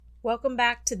Welcome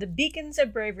back to the Beacons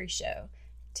of Bravery show.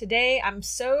 Today, I'm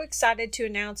so excited to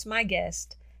announce my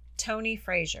guest, Tony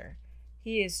Frazier.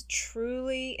 He is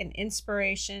truly an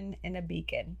inspiration and a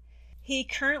beacon. He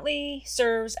currently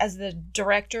serves as the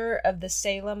director of the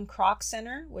Salem Kroc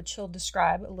Center, which he'll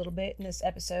describe a little bit in this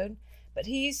episode. But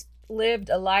he's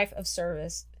lived a life of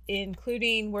service,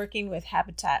 including working with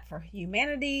Habitat for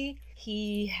Humanity.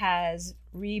 He has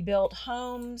rebuilt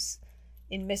homes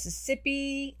in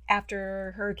Mississippi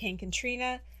after Hurricane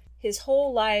Katrina. His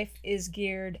whole life is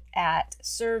geared at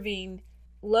serving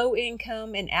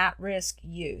low-income and at-risk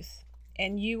youth.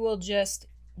 And you will just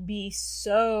be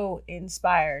so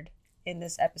inspired in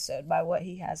this episode by what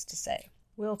he has to say.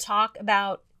 We'll talk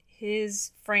about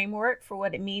his framework for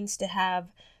what it means to have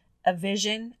a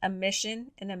vision, a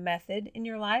mission, and a method in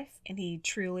your life, and he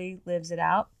truly lives it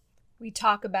out. We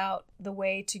talk about the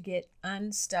way to get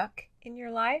unstuck in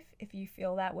your life if you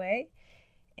feel that way.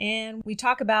 And we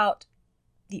talk about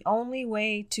the only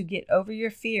way to get over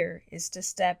your fear is to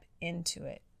step into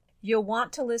it. You'll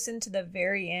want to listen to the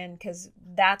very end because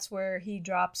that's where he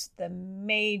drops the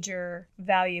major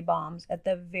value bombs at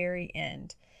the very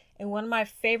end. And one of my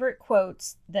favorite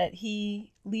quotes that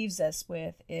he leaves us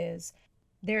with is,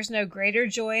 "There's no greater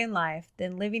joy in life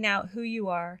than living out who you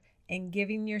are and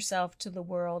giving yourself to the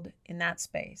world in that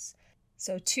space."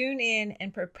 So tune in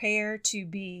and prepare to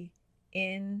be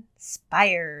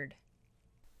inspired.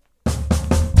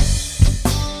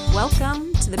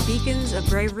 Welcome to the Beacons of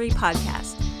Bravery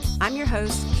podcast. I'm your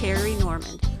host, Carrie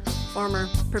Normand, former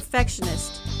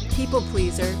perfectionist, people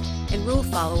pleaser, and rule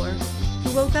follower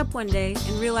who woke up one day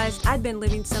and realized I'd been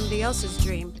living somebody else's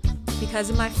dream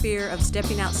because of my fear of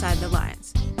stepping outside the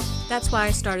lines. That's why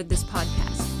I started this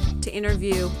podcast, to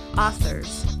interview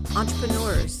authors,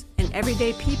 entrepreneurs, and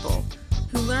everyday people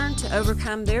who learn to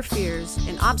overcome their fears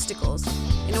and obstacles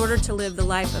in order to live the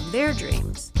life of their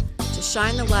dreams, to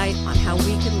shine the light on how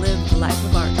we can live the life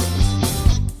of our dreams.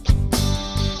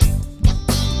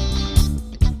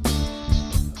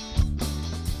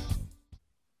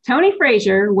 Tony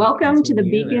Frazier, welcome to the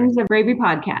Beacons of Bravery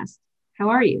podcast. How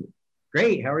are you?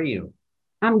 Great. How are you?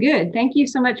 I'm good. Thank you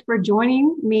so much for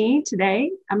joining me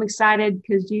today. I'm excited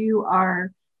because you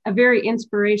are a very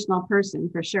inspirational person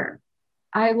for sure.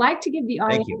 I like to give the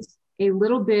audience a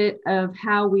little bit of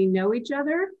how we know each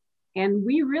other. And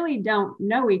we really don't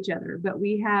know each other, but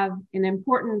we have an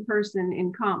important person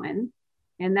in common.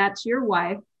 And that's your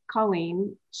wife,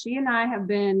 Colleen. She and I have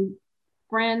been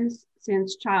friends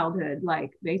since childhood,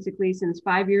 like basically since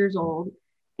 5 years old.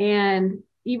 And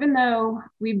even though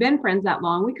we've been friends that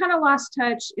long, we kind of lost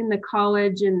touch in the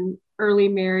college and early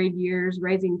married years,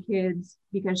 raising kids,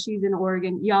 because she's in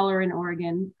Oregon. Y'all are in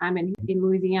Oregon. I'm in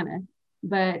Louisiana.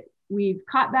 But we've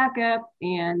caught back up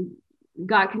and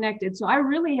got connected. So I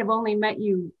really have only met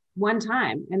you one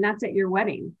time, and that's at your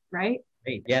wedding, right?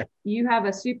 Great. Yeah. You have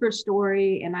a super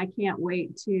story, and I can't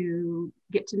wait to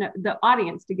get to know the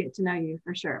audience, to get to know you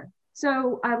for sure.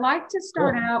 So I like to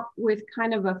start out with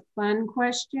kind of a fun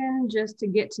question just to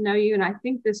get to know you. And I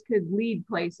think this could lead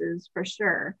places for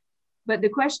sure. But the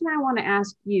question I want to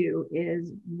ask you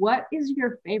is, what is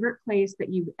your favorite place that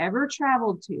you've ever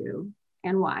traveled to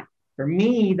and why? For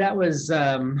me, that was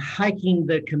hiking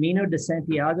the Camino de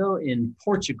Santiago in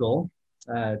Portugal.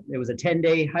 It was a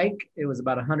 10-day hike. It was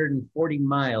about 140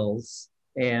 miles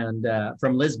and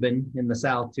from Lisbon in the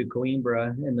south to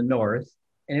Coimbra in the north.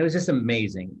 And it was just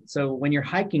amazing. So when you're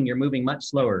hiking, you're moving much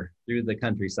slower through the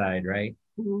countryside, right?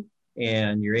 Mm-hmm.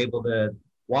 And you're able to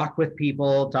walk with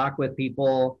people, talk with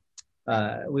people.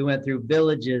 We went through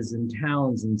villages and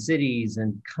towns and cities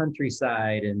and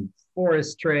countryside and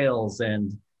forest trails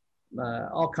and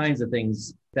all kinds of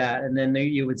things that. And then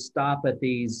you would stop at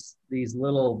these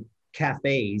little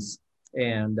cafes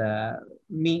and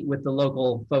meet with the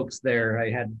local folks there. I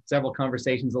had several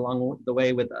conversations along the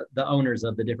way with the owners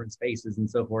of the different spaces and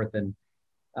so forth. And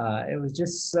it was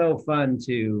just so fun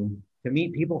to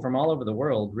meet people from all over the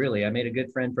world, really. I made a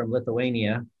good friend from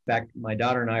Lithuania. In fact, my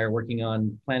daughter and I are working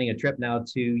on planning a trip now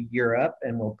to Europe,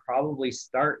 and we'll probably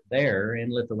start there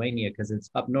in Lithuania because it's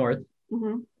up north.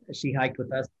 Mm-hmm. She hiked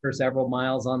with us for several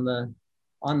miles on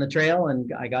the trail,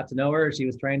 and I got to know her. She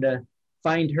was trying to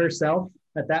find herself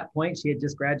at that point. She had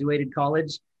just graduated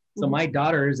college. So my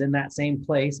daughter is in that same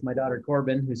place, my daughter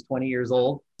Corbin, who's 20 years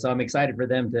old. So I'm excited for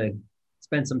them to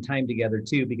spend some time together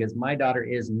too, because my daughter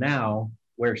is now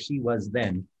where she was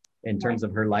then in terms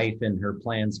of her life and her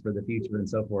plans for the future and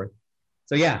so forth.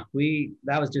 So yeah,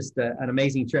 that was just an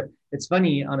amazing trip. It's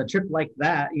funny, on a trip like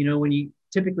that, when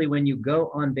you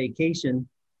go on vacation,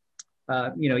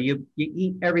 you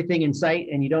eat everything in sight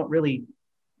and you don't really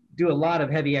do a lot of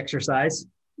heavy exercise.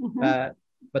 Mm-hmm.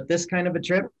 But this kind of a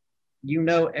trip, you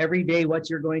know every day what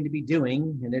you're going to be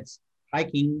doing, and it's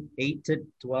hiking 8 to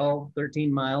 12,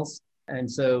 13 miles. And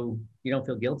so you don't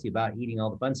feel guilty about eating all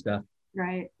the fun stuff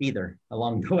Right. either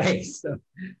along the way. So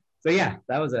yeah,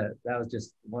 that was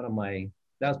just one of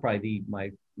that was probably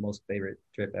my most favorite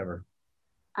trip ever.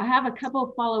 I have a couple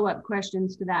of follow-up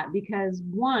questions to that because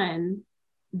one,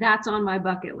 that's on my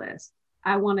bucket list.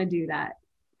 I want to do that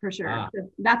for sure. So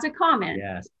that's a comment.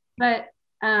 Yes. But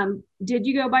did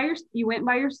you you went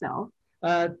by yourself?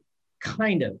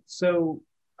 Kind of. So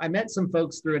I met some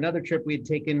folks through another trip we had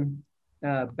taken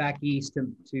back east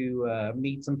to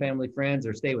meet some family friends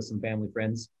or stay with some family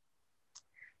friends.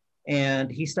 And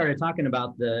he started talking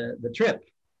about the trip.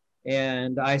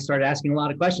 And I started asking a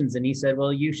lot of questions. And he said,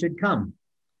 well, you should come.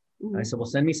 Mm-hmm. I said, well,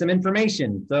 send me some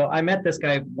information. So I met this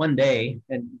guy one day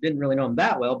and didn't really know him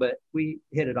that well, but we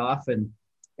hit it off. And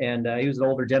he was an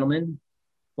older gentleman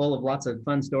full of lots of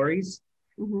fun stories.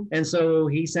 Mm-hmm. And so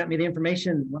he sent me the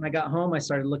information. When I got home, I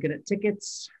started looking at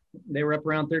tickets. They were up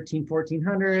around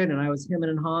 $1,400, and I was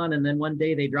hemming and hawing. And then one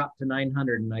day they dropped to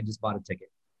 $900, and I just bought a ticket.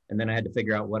 And then I had to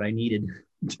figure out what I needed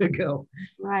to go.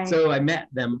 Right. So I met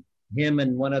him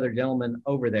and one other gentleman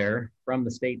over there from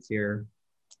the States here.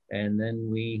 And then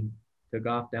we took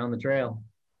off down the trail.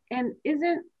 And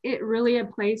isn't it really a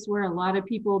place where a lot of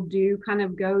people do kind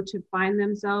of go to find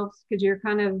themselves? Because you're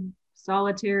kind of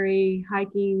solitary,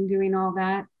 hiking, doing all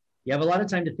that. You have a lot of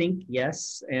time to think,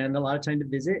 yes, and a lot of time to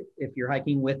visit if you're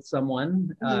hiking with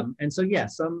someone. Mm-hmm. And so, yeah,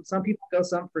 some people go.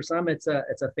 For some, it's a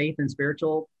faith and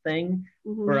spiritual thing.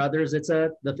 Mm-hmm. For others, it's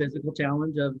the physical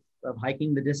challenge of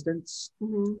hiking the distance.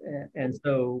 Mm-hmm. And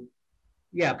so,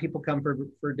 yeah, people come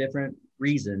for different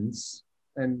reasons,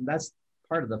 and that's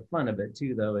part of the fun of it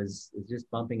too. Though is just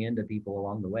bumping into people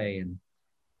along the way and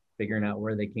figuring out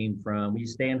where they came from. We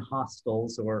stay in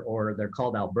hostels, or they're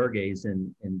called albergues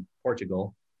in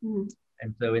Portugal. Mm-hmm.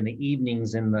 And so in the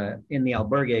evenings in the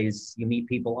albergues, you meet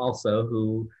people also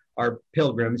who are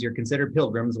pilgrims. You're considered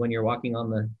pilgrims when you're walking on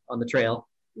the trail.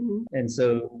 Mm-hmm. And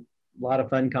so a lot of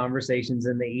fun conversations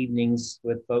in the evenings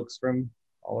with folks from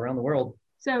all around the world.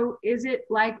 So is it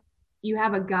like you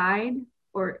have a guide,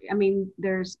 or, I mean,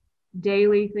 there's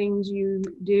daily things you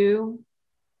do?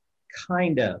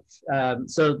 Kind of.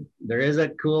 So there is a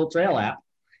cool trail app.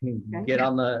 You can get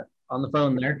on the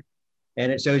phone there,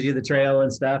 and it shows you the trail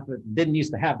and stuff. It didn't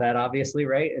used to have that, obviously,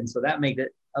 right? And so that made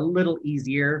it a little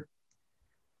easier.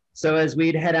 So as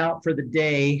we'd head out for the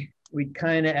day, we'd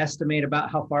kind of estimate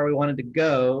about how far we wanted to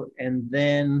go, and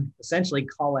then essentially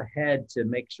call ahead to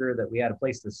make sure that we had a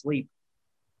place to sleep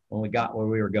when we got where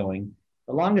we were going.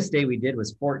 The longest day we did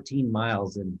was 14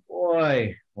 miles, and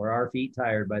boy, were our feet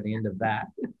tired by the end of that.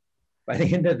 By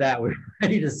the end of that, we were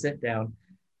ready to sit down.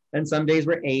 And some days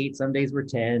were 8, some days were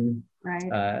 10.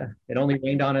 Right. It only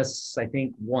rained on us, I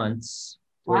think, once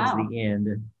towards the end,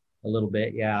 a little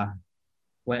bit. Yeah.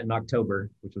 Went in October,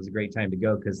 which was a great time to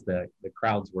go because the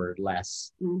crowds were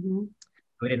less. Mm-hmm.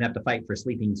 We didn't have to fight for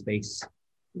sleeping space.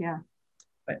 Yeah.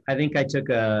 I think I took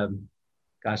I'm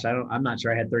not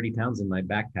sure I had 30 pounds in my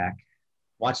backpack.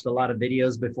 Watched a lot of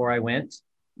videos before I went,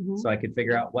 mm-hmm. so I could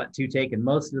figure out what to take. And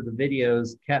most of the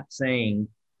videos kept saying,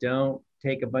 don't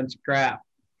take a bunch of crap.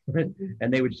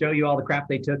 And they would show you all the crap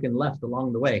they took and left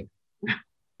along the way.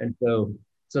 And so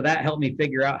that helped me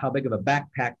figure out how big of a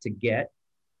backpack to get.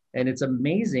 And it's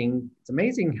amazing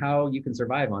how you can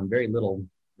survive on very little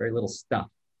stuff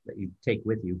that you take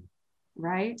with you.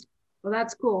 Right. Well,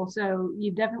 that's cool. So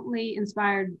you definitely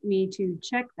inspired me to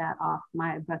check that off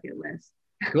my bucket list.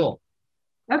 Cool.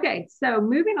 Okay. So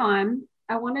moving on,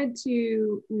 I wanted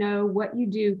to know what you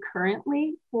do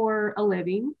currently for a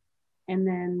living, and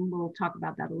then we'll talk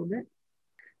about that a little bit.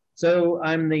 So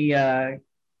I'm the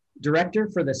director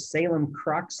for the Salem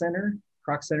Kroc Center.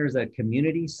 Kroc Center is a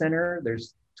community center.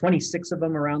 There's 26 of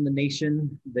them around the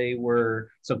nation.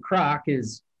 So Kroc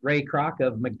is Ray Kroc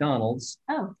of McDonald's.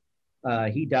 Oh.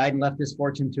 He died and left his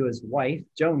fortune to his wife,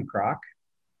 Joan Kroc.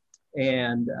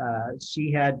 And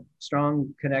she had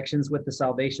strong connections with the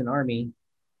Salvation Army.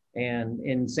 And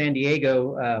in San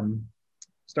Diego,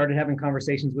 started having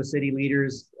conversations with city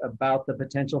leaders about the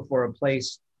potential for a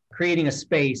place, creating a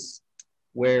space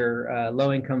where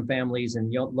low-income families and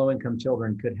low-income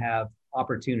children could have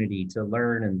opportunity to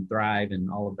learn and thrive and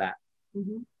all of that.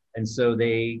 Mm-hmm. And so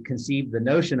they conceived the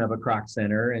notion of a Kroc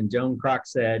Center, and Joan Kroc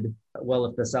said, well,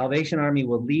 if the Salvation Army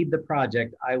will lead the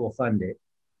project, I will fund it.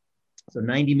 So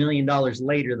 $90 million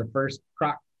later, the first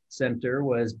Kroc Center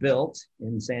was built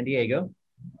in San Diego.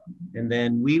 And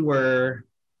then we were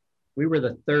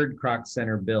the third Kroc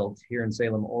Center built here in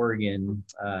Salem, Oregon,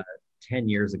 10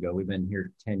 years ago. We've been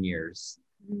here 10 years.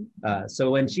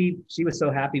 So when she was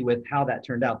so happy with how that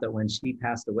turned out that when she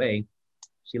passed away,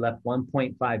 she left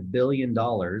 $1.5 billion,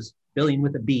 billion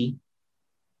with a B,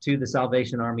 to the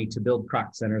Salvation Army to build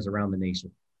Kroc centers around the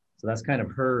nation. So that's kind of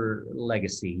her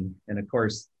legacy. And of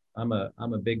course, I'm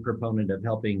a big proponent of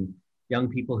helping young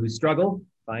people who struggle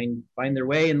find their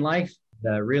way in life.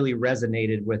 That really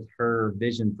resonated with her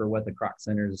vision for what the Kroc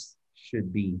centers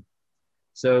should be.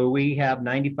 So we have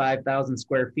 95,000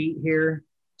 square feet here,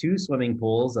 2 swimming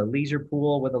pools, a leisure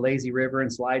pool with a lazy river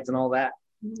and slides and all that,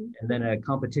 and then a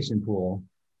competition pool.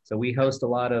 So we host a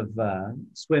lot of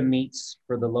swim meets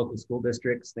for the local school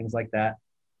districts, things like that.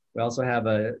 We also have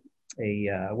a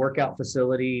workout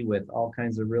facility with all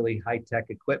kinds of really high-tech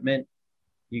equipment.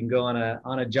 You can go on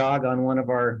a jog on one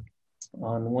of our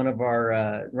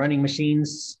running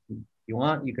machines. If you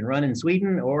want, you can run in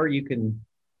Sweden, or you can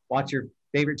watch your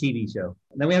favorite TV show.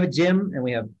 And then we have a gym, and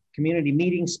we have community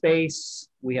meeting space.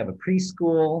 We have a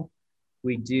preschool.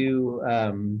 We do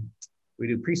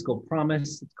preschool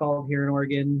promise, it's called here in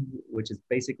Oregon, which is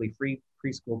basically free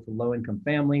preschool to low-income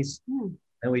families.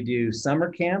 And we do summer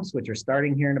camps, which are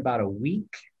starting here in about a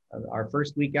week. Our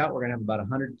first week out, we're gonna have about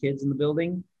 100 kids in the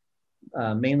building,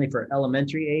 mainly for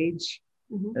elementary age.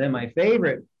 And then my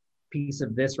favorite piece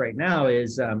of this right now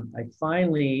is I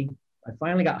finally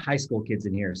got high school kids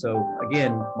in here. So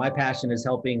again, my passion is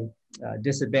helping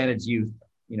disadvantaged youth,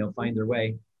 find their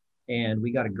way. And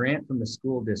we got a grant from the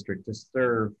school district to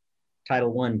serve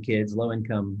Title I kids,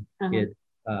 low-income kids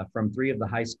from 3 of the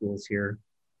high schools here.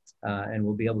 And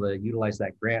we'll be able to utilize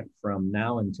that grant from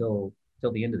now until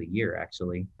the end of the year,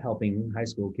 actually, helping high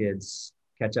school kids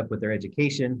catch up with their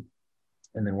education.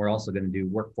 And then we're also going to do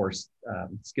workforce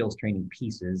skills training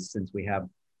pieces, since we have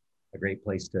a great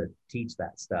place to teach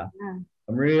that stuff.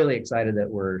 I'm really excited that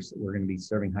we're going to be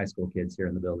serving high school kids here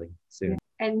in the building soon.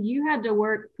 And you had to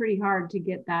work pretty hard to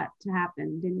get that to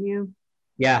happen, didn't you?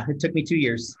 Yeah, it took me 2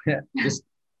 years. Just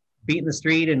beating the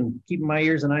street and keeping my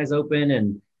ears and eyes open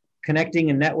and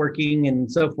connecting and networking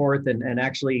and so forth. And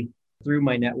actually, through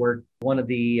my network, one of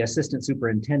the assistant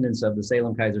superintendents of the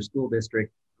Salem-Keizer School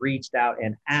District reached out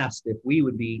and asked if we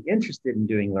would be interested in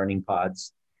doing learning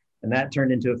pods. And that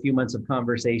turned into a few months of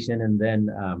conversation, and then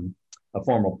a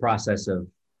formal process of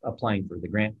applying for the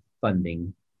grant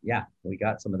funding. Yeah, we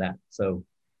got some of that. So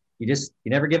you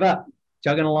never give up,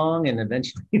 chugging along, and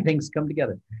eventually things come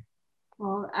together.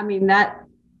 Well, I mean, that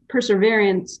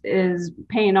perseverance is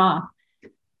paying off.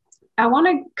 I want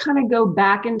to kind of go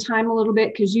back in time a little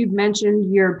bit, because you've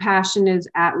mentioned your passion is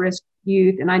at-risk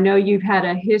youth. And I know you've had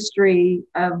a history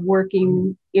of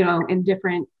working, in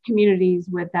different communities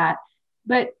with that.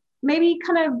 But maybe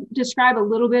kind of describe a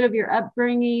little bit of your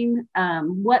upbringing,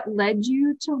 what led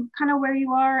you to kind of where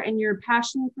you are and your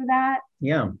passion for that.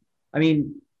 Yeah. I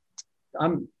mean,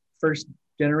 I'm first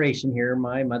generation here.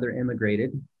 My mother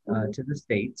immigrated to the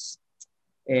States.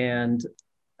 And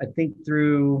I think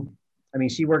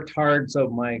she worked hard. So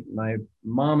my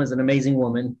mom is an amazing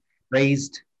woman,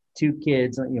 raised 2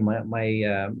 kids.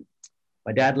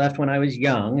 My dad left when I was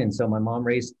young. And so my mom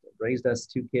raised us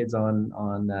 2 kids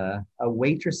on a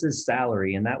waitress's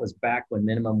salary. And that was back when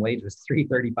minimum wage was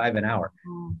 $3.35 an hour.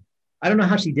 I don't know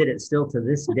how she did it still to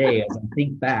this day as I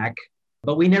think back,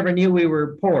 but we never knew we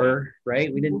were poor,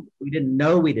 right? We didn't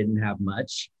know we didn't have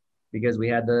much, because we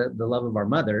had the love of our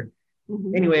mother.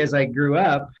 Anyway, as I grew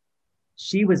up,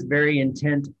 she was very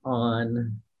intent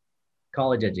on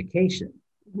college education.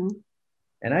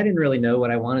 And I didn't really know what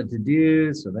I wanted to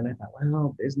do. So then I thought,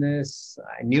 well, business.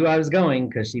 I knew I was going,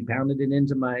 because she pounded it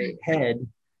into my head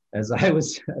as I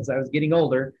was getting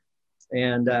older.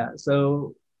 And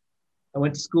so I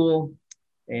went to school,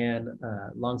 and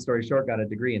long story short, got a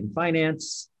degree in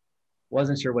finance.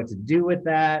 Wasn't sure what to do with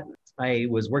that. I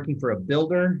was working for a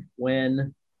builder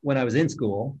when I was in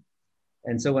school.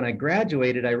 And so when I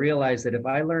graduated, I realized that if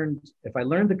I learned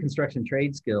the construction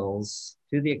trade skills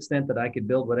to the extent that I could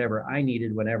build whatever I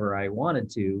needed whenever I wanted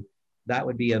to, that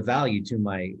would be of value to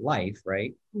my life,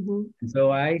 right? And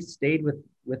so I stayed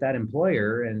with that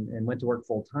employer and went to work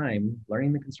full time,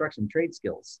 learning the construction trade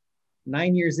skills.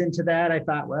 9 years into that, I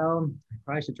thought, well, I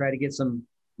probably should try to get some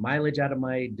mileage out of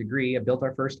my degree. I built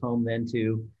our first home then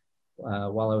too,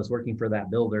 while I was working for that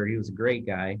builder. He was a great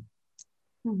guy.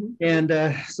 And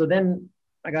so then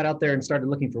I got out there and started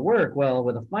looking for work. Well,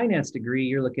 with a finance degree,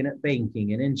 you're looking at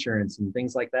banking and insurance and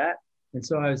things like that. And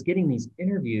so I was getting these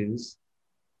interviews,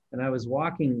 and I was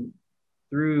walking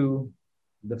through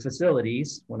the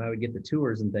facilities when I would get the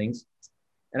tours and things.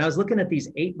 And I was looking at these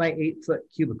 8x8 foot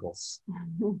cubicles.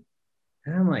 And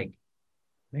I'm like,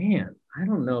 man, I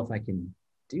don't know if I can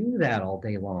do that all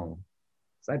day long.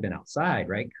 So I've been outside,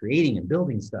 right? Creating and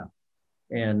building stuff.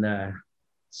 And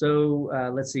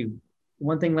So let's see,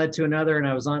 one thing led to another, and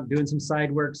I was on doing some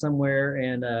side work somewhere,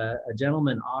 and a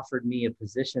gentleman offered me a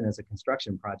position as a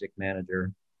construction project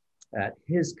manager at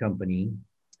his company.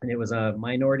 And it was a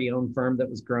minority owned firm that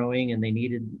was growing, and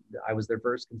I was their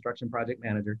first construction project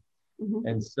manager. Mm-hmm.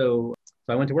 And so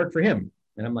I went to work for him,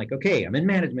 and I'm like, okay, I'm in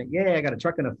management. Yeah, I got a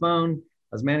truck and a phone.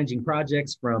 I was managing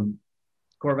projects from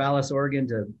Corvallis, Oregon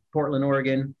to Portland,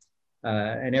 Oregon,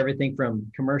 and everything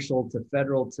from commercial to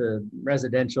federal to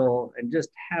residential, and just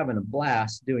having a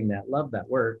blast doing that. Love that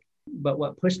work. But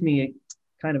what pushed me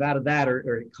kind of out of that,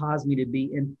 or it caused me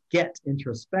to get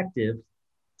introspective,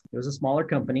 it was a smaller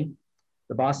company.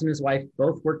 The boss and his wife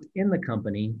both worked in the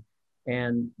company,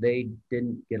 and they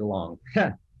didn't get along.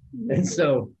 And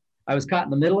so I was caught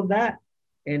in the middle of that,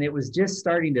 and it was just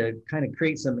starting to kind of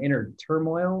create some inner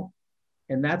turmoil.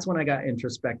 And that's when I got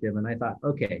introspective, and I thought,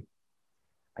 okay,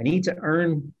 I need to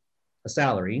earn a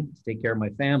salary to take care of my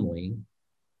family,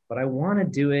 but I want to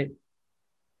do it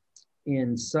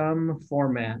in some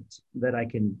format that I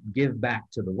can give back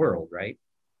to the world, right?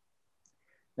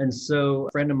 And so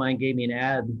a friend of mine gave me an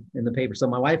ad in the paper. So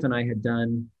my wife and I had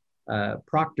done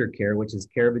Proctor Care, which is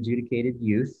care of adjudicated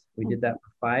youth. We did that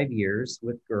for 5 years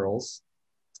with girls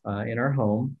in our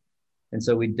home. And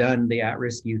so we'd done the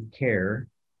at-risk youth care.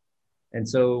 And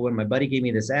so when my buddy gave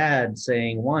me this ad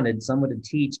saying wanted someone to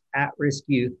teach at-risk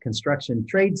youth construction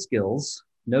trade skills,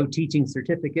 no teaching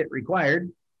certificate required,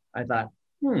 I thought,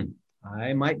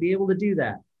 I might be able to do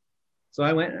that. So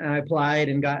I went and I applied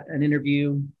and got an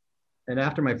interview. And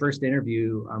after my first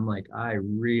interview, I'm like, I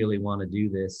really want to do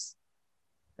this.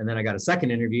 And then I got a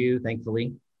second interview,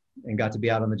 thankfully, and got to be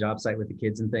out on the job site with the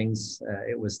kids and things.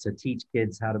 It was to teach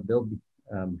kids how to build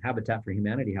Habitat for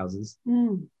Humanity houses.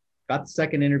 Got the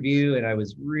second interview, and I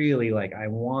was really like, I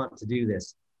want to do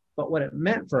this. But what it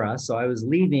meant for us, so I was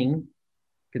leaving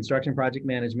construction project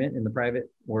management in the private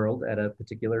world at a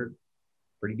particular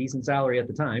pretty decent salary at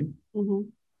the time. Mm-hmm.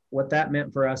 What that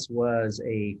meant for us was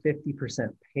a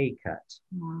 50% pay cut.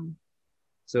 Wow.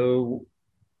 So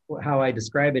how I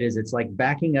describe it is it's like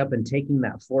backing up and taking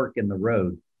that fork in the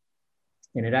road.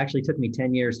 And it actually took me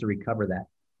 10 years to recover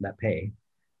that pay.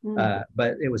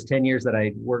 But it was 10 years that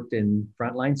I worked in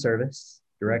frontline service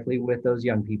directly with those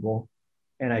young people.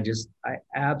 And I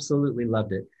absolutely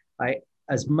loved it.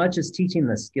 As much as teaching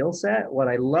the skill set, what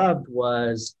I loved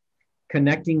was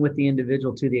connecting with the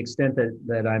individual to the extent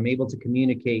that I'm able to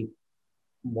communicate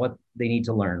what they need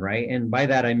to learn, right? And by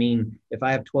that, I mean, if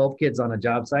I have 12 kids on a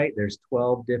job site, there's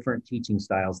 12 different teaching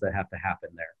styles that have to happen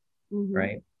there,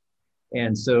 right?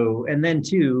 And so, and then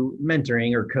too,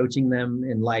 mentoring or coaching them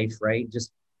in life, right?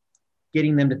 Just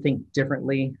getting them to think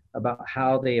differently about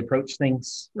how they approach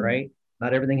things, right?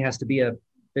 Not everything has to be a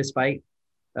fist fight.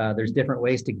 There's different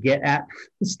ways to get at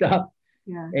stuff.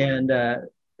 Yeah. And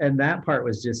that part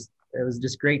was it was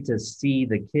just great to see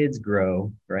the kids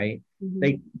grow, right?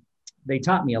 They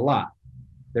taught me a lot.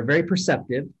 They're very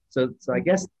perceptive. So I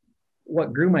guess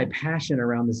what grew my passion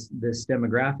around this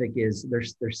demographic is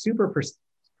they're super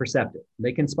perceptive.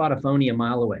 They can spot a phony a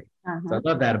mile away. So I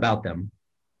love that about them.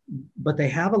 But they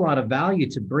have a lot of value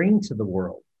to bring to the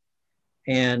world.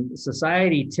 And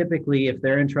society typically, if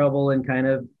they're in trouble and kind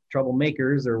of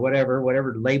troublemakers or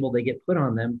whatever label they get put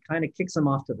on them, kind of kicks them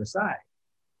off to the side.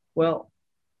 Well,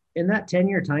 in that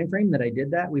 10-year time frame that I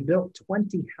did that, we built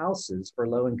 20 houses for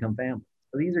low-income families.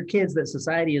 So these are kids that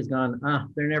society has gone,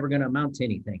 they're never going to amount to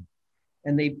anything.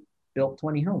 And they built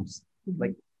 20 homes.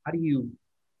 Like,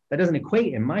 that doesn't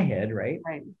equate in my head, right?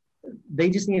 Right. They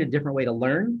just need a different way to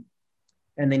learn.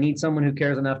 And they need someone who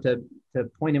cares enough to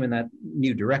point them in that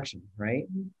new direction, right?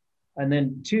 And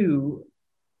then two,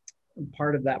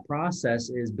 part of that process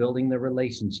is building the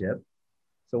relationship.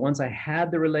 So once I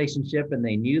had the relationship and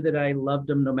they knew that I loved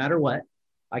them no matter what,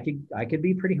 I could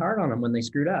be pretty hard on them when they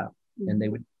screwed up, and they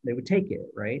would take it,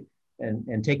 right?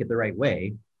 And take it the right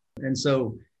way. And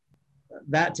so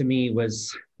that to me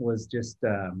was just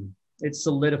it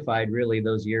solidified really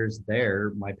those years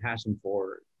there, my passion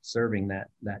for serving that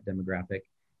demographic.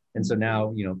 And so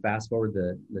now, fast forward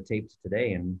the tape to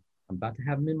today, and I'm about to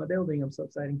have them in my building. I'm so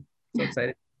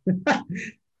excited.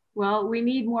 Well, we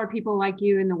need more people like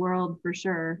you in the world for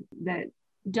sure, that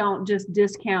don't just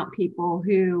discount people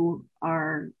who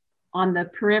are on the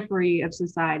periphery of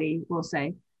society, we'll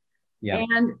say. Yeah.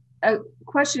 And a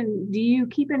question, do you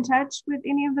keep in touch with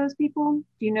any of those people?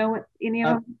 Do you know what any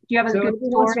of them? Do you have a good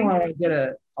story?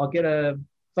 I'll get a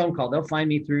phone call. They'll find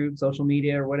me through social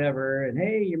media or whatever. And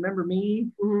hey, you remember me?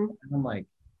 And I'm like,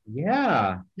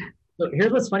 yeah. So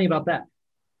here's what's funny about that.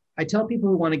 I tell people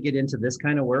who want to get into this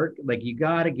kind of work, like, you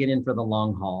got to get in for the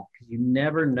long haul, because you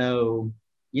never know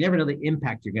you never know the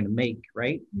impact you're going to make,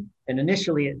 right? And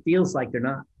initially it feels like they're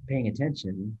not paying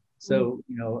attention. So,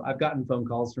 I've gotten phone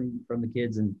calls from the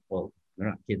kids, and well, they're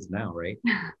not kids now, right?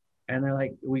 And they're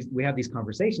like, we have these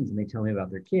conversations, and they tell me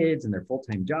about their kids and their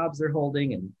full-time jobs they're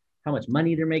holding and how much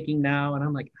money they're making now. And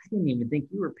I'm like, I didn't even think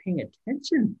you were paying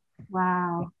attention.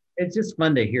 Wow. It's just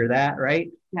fun to hear that, right?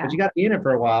 Yeah. But you got to be in it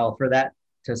for a while for that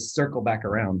to circle back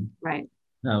around. Right.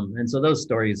 And so those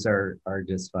stories are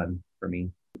just fun for me.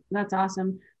 That's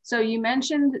awesome. So you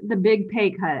mentioned the big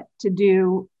pay cut to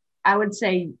do, I would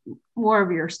say, more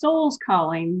of your soul's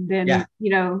calling than,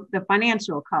 the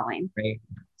financial calling. Right.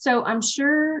 So I'm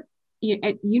sure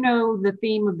you know the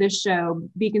theme of this show,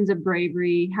 Beacons of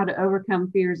Bravery, how to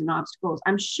overcome fears and obstacles.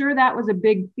 I'm sure that was a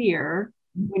big fear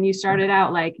when you started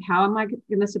out, like, how am I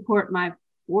going to support my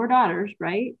 4 daughters,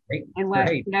 right? And what,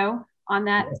 on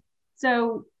that. Yes.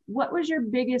 So what was your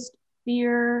biggest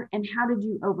fear and how did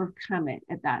you overcome it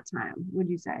at that time, would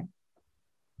you say?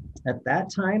 At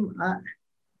that time,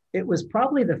 it was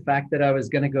probably the fact that I was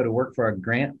going to go to work for a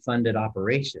grant-funded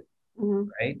operation,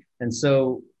 right? And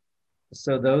so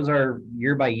those are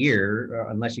year by year,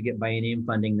 unless you get biennium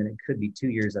funding, then it could be 2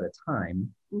 years at a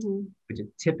time, which it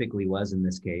typically was in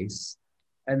this case.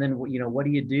 And then, what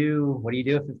do you do? What do you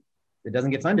do if it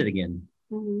doesn't get funded again?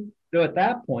 So at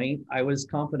that point, I was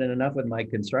confident enough with my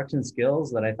construction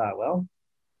skills that I thought, well,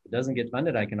 if it doesn't get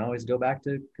funded, I can always go back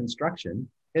to construction.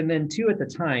 And then too, at the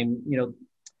time,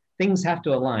 things have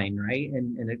to align, right?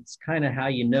 And it's kind of how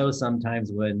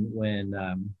sometimes when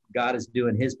God is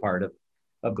doing his part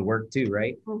of the work too,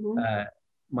 right?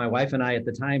 My wife and I at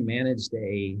the time managed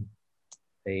a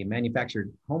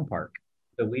manufactured home park.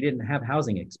 So we didn't have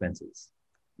housing expenses.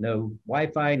 No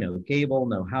Wi-Fi, no cable,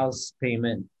 no house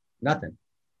payment, nothing,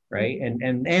 right?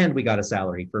 And we got a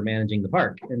salary for managing the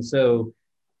park. And so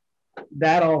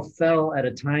that all fell at a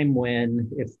time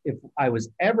when if I was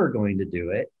ever going to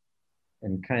do it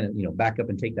and kind of, back up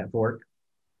and take that fork,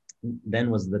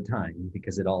 then was the time,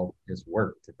 because it all just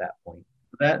worked at that point.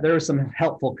 That there were some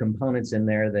helpful components in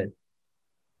there that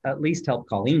at least helped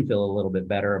Colleen feel a little bit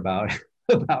better about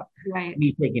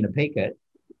me taking a pay cut.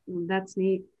 That's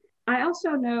neat. I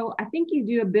also know, I think you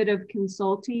do a bit of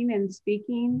consulting and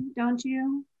speaking, don't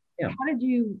you? Yeah. How did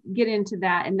you get into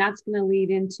that? And that's going to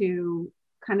lead into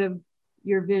kind of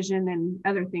your vision and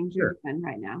other things you're doing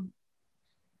right now.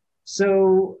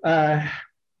 So, I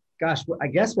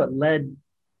guess what led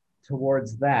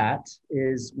towards that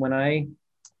is when I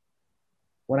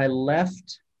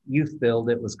left Youth Build,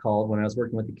 it was called, when I was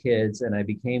working with the kids, and I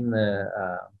became the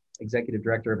executive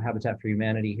director of Habitat for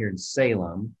Humanity here in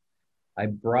Salem. I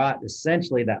brought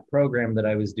essentially that program that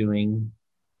I was doing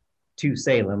to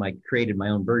Salem. I created my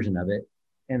own version of it.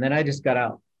 And then I just got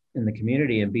out in the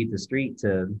community and beat the street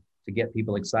to get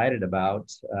people excited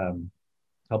about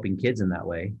helping kids in that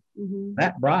way.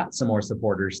 That brought some more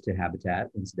supporters to Habitat,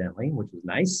 incidentally, which was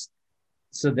nice.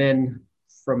 So then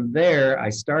from there, I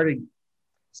started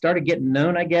getting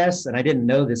known, I guess, and I didn't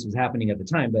know this was happening at the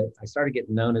time, but I started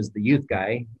getting known as the youth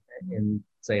guy in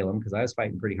Salem because I was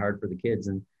fighting pretty hard for the kids.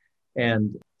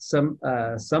 And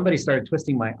somebody started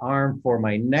twisting my arm for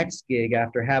my next gig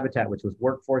after Habitat, which was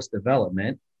workforce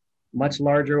development, much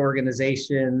larger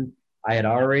organization. I had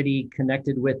already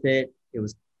connected with it. It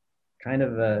was kind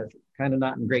of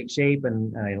not in great shape,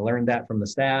 and I learned that from the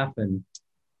staff.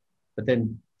 But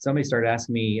then somebody started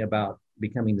asking me about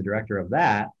becoming the director of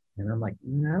that, and I'm like,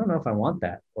 I don't know if I want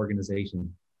that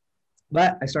organization.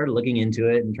 But I started looking into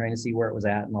it and trying to see where it was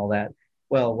at and all that.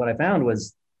 Well, what I found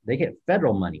was they get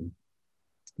federal money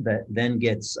that then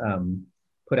gets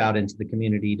put out into the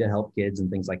community to help kids and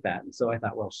things like that. And so I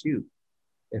thought, well, shoot,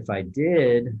 if I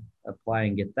did apply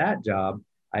and get that job,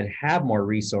 I'd have more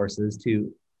resources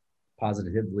to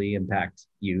positively impact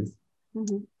youth.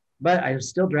 But I was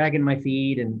still dragging my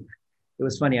feet. And it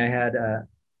was funny, I had a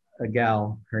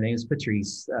gal, her name's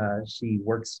Patrice. She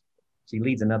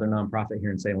leads another nonprofit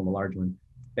here in Salem, a large one,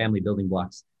 Family Building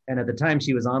Blocks. And at the time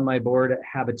she was on my board at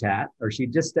Habitat, or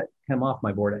she'd just come off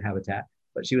my board at Habitat,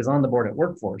 but she was on the board at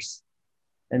Workforce.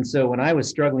 And so when I was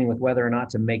struggling with whether or not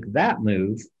to make that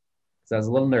move, because I was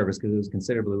a little nervous because it was a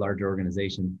considerably larger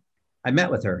organization, I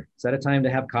met with her, set a time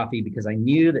to have coffee, because I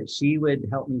knew that she would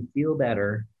help me feel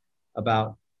better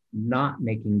about not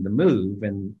making the move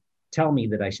and tell me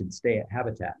that I should stay at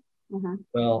Habitat.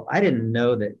 Well, I didn't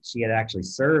know that she had actually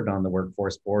served on the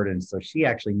workforce board. And so she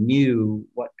actually knew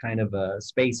what kind of a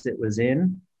space it was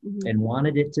in and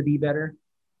wanted it to be better.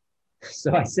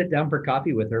 So I sit down for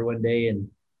coffee with her one day and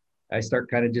I start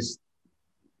kind of just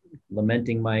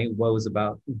lamenting my woes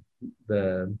about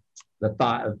the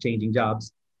thought of changing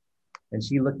jobs. And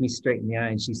she looked me straight in the eye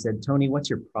and she said, "Tony, what's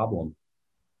your problem?"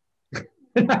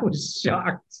 And I was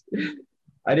shocked.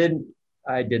 I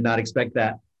did not expect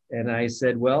that. And I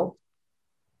said, well,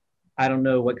 I don't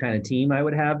know what kind of team I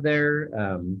would have there.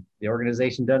 The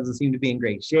organization doesn't seem to be in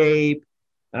great shape.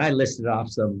 And I listed off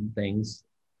some things.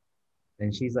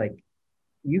 And she's like,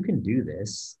 you can do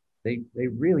this. They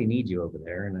really need you over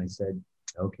there. And I said,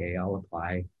 okay, I'll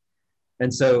apply.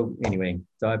 And so anyway,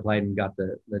 so I applied and got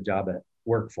the job at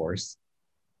Workforce.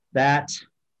 That,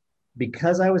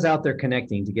 because I was out there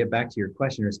connecting, to get back to your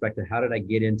question, respect to how did I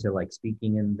get into like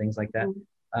speaking and things like that,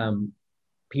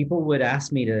 people would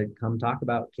ask me to come talk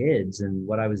about kids and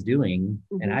what I was doing,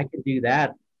 and I could do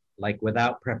that like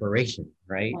without preparation,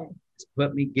 right?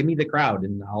 Just give me the crowd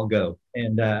and I'll go.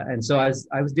 And so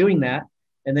I was doing that,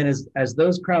 and then as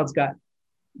those crowds got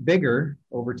bigger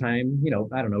over time, you know,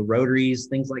 I don't know, Rotaries,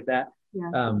 things like that.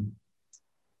 Yeah.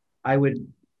 I would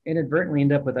inadvertently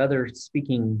end up with other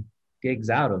speaking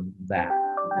gigs out of that.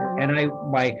 And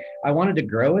I wanted to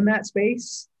grow in that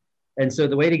space. And so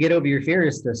the way to get over your fear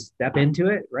is to step into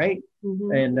it, right?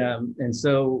 And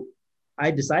so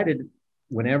I decided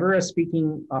whenever a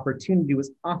speaking opportunity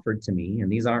was offered to me,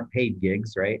 and these aren't paid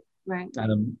gigs, right? Right.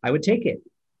 I would take it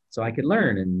so I could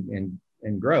learn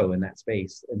and grow in that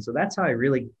space. And so that's how I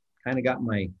really kind of got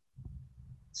my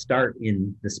start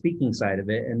in the speaking side of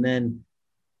it. And then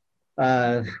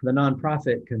the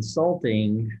nonprofit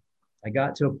consulting, I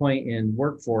got to a point in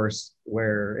Workforce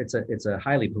where it's a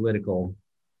highly political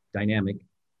dynamic.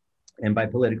 And by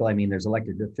political, I mean there's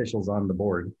elected officials on the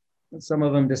board. Some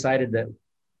of them decided that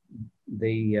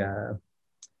they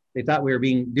thought we were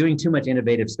doing too much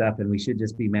innovative stuff and we should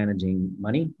just be managing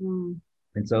money.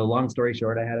 And so long story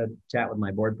short, I had a chat with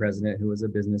my board president, who was a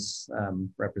business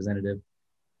representative.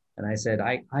 And I said,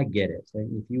 I get it.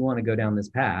 If you want to go down this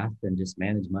path and just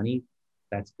manage money,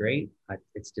 that's great.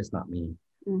 It's just not me.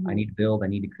 I need to build, I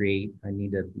need to create, I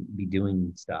need to be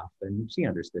doing stuff. And she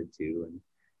understood too.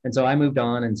 And so I moved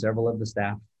on, and several of the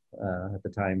staff at the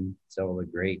time, several of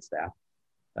the great staff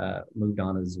moved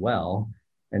on as well.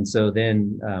 And so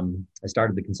then I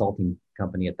started the consulting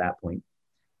company at that point.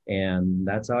 And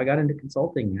that's how I got into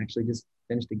consulting. Actually just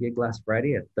finished a gig last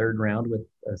Friday, a third round with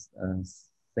a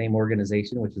same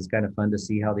organization, which is kind of fun to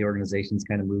see how the organizations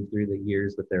kind of move through the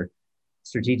years with their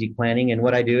strategic planning. And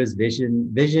what I do is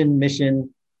vision, mission,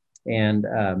 and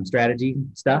strategy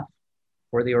stuff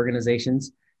for the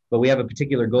organizations. But we have a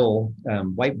particular goal.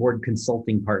 Whiteboard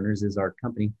Consulting Partners is our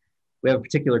company. We have a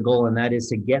particular goal, and that is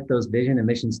to get those vision and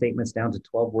mission statements down to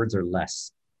 12 words or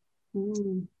less.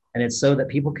 And it's so that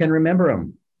people can remember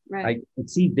them. Right. I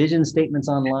see vision statements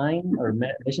online or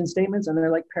mission statements, and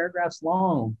they're like paragraphs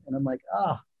long. And I'm like,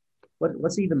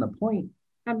 what's even the point?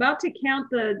 I'm about to count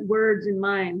the words in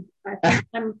mine. I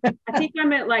think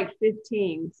I'm at like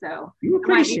 15. So you were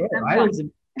pretty short.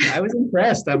 I was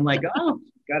impressed. I'm like,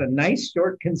 got a nice,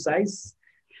 short, concise.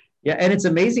 Yeah. And it's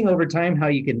amazing over time how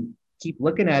you can keep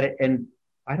looking at it. And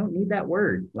I don't need that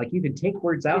word. Like you can take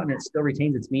words out and it still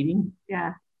retains its meaning.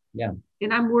 Yeah. Yeah.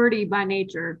 And I'm wordy by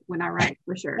nature when I write,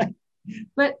 for sure.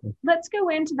 But let's go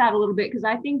into that a little bit, because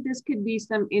I think this could be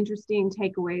some interesting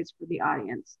takeaways for the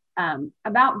audience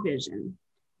about vision.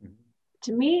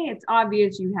 To me, it's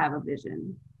obvious you have a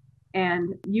vision,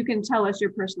 and you can tell us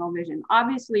your personal vision.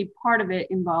 Obviously, part of it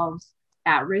involves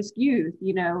at-risk youth,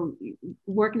 you know,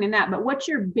 working in that. But what's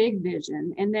your big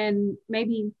vision? And then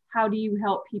maybe how do you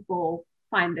help people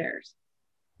find theirs?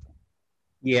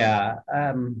 Yeah.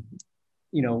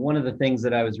 You know, one of the things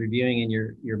that I was reviewing in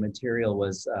your material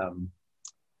was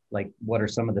like, what are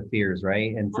some of the fears,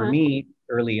 right? And for me,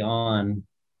 early on,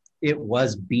 it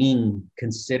was being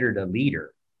considered a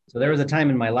leader. So there was a time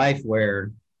in my life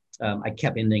where I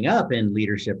kept ending up in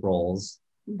leadership roles,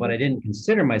 but I didn't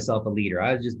consider myself a leader.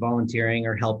 I was just volunteering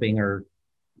or helping or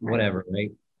whatever,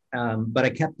 right? But I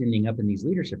kept ending up in these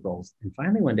leadership roles. And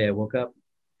finally, one day I woke up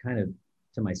kind of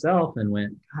to myself and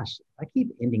went, gosh, I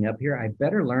keep ending up here. I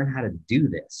better learn how to do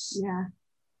this. Yeah.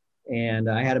 And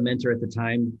I had a mentor at the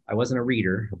time. I wasn't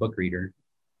a book reader.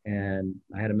 And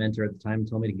I had a mentor at the time who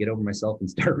told me to get over myself and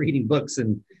start reading books.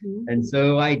 And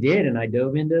so I did. And I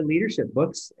dove into leadership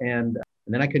books. And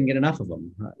then I couldn't get enough of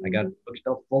them. I got a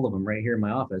bookshelf full of them right here in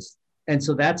my office. And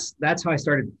so that's how I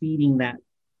started feeding that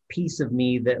piece of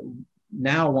me that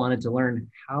now wanted to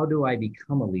learn, how do I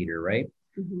become a leader, right?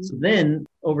 So then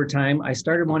over time, I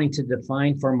started wanting to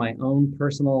define for my own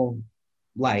personal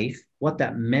life what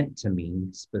that meant to me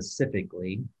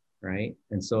specifically, right?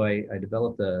 And so I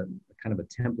developed a kind of a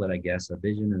template, I guess, a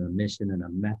vision and a mission and a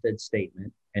method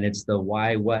statement. And it's the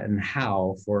why, what, and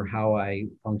how for how I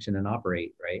function and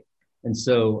operate, right? And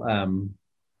so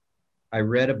I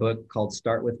read a book called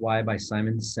Start With Why by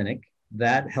Simon Sinek.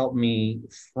 that helped me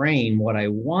frame what I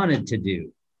wanted to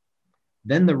do.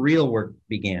 Then the real work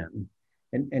began.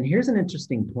 And here's an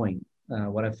interesting point.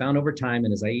 What I've found over time,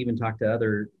 and as I even talk to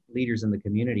other leaders in the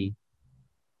community,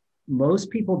 most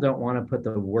people don't want to put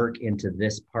the work into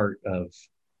this part of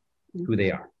who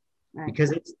they are, right,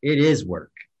 because it is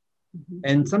work. Mm-hmm.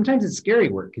 And sometimes it's scary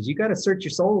work because you got to search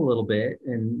your soul a little bit.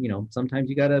 And, you know, sometimes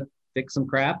you got to fix some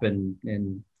crap and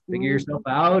figure yourself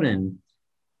out and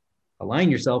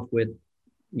align yourself with,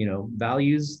 you know,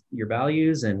 your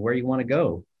values and where you want to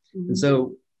go. Mm-hmm. And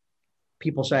so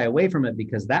people shy away from it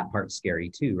because that part's scary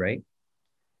too, right?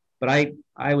 But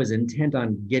I was intent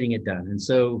on getting it done. And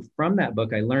so from that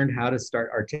book, I learned how to start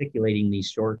articulating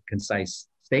these short, concise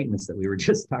statements that we were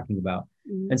just talking about.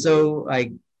 Mm-hmm. And so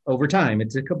over time, it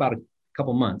took about a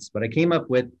couple months, but I came up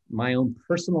with my own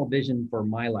personal vision for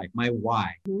my life, my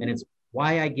why. Mm-hmm. And it's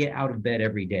why I get out of bed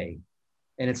every day.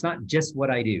 And it's not just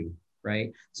what I do,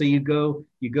 right? So you go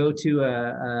to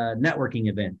a networking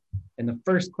event, and the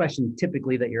first question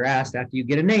typically that you're asked after you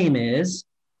get a name is,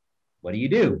 what do you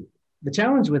do? The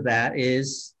challenge with that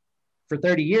is for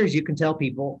 30 years, you can tell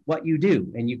people what you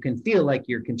do and you can feel like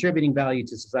you're contributing value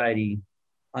to society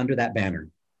under that banner.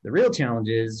 The real challenge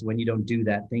is when you don't do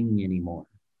that thing anymore,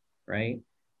 right?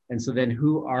 And so then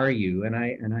who are you? And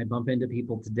I bump into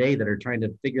people today that are trying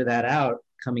to figure that out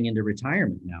coming into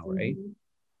retirement now, right?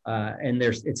 Mm-hmm. And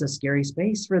it's a scary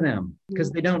space for them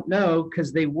because they don't know,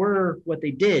 because they were what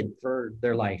they did for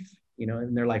their life, you know,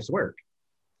 in their life's work.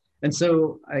 And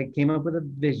so I came up with a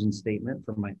vision statement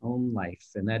for my own life,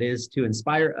 and that is to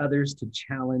inspire others to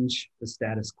challenge the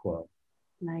status quo.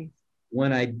 Nice.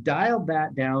 When I dialed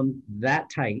that down that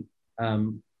tight,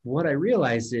 what I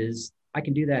realized is I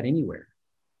can do that anywhere.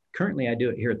 Currently, I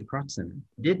do it here at the Kroc Center.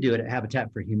 I did do it at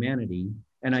Habitat for Humanity,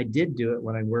 and I did do it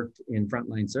when I worked in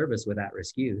frontline service with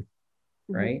at-risk youth,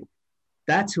 mm-hmm. right?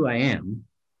 That's who I am.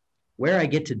 Where I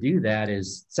get to do that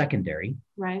is secondary.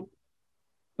 Right.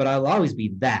 But I'll always be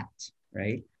that,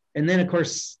 right? And then, of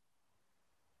course,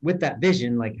 with that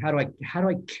vision, like how do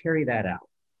I carry that out?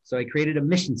 So I created a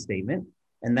mission statement,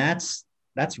 and that's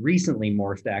recently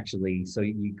morphed, actually. So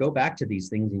you go back to these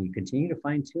things and you continue to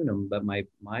fine tune them. But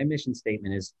my mission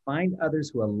statement is find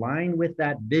others who align with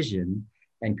that vision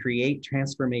and create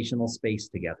transformational space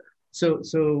together.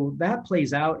 So that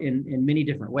plays out in many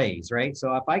different ways, right?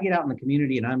 So if I get out in the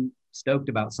community and I'm stoked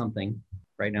about something.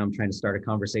 Right now, I'm trying to start a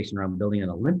conversation around building an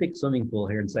Olympic swimming pool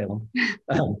here in Salem.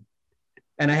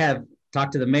 And I have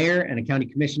talked to the mayor and a county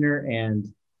commissioner and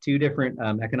two different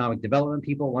economic development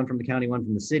people, one from the county, one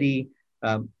from the city,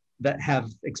 that have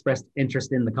expressed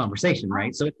interest in the conversation,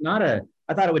 right? So it's not I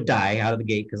thought it would die out of the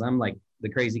gate because I'm like the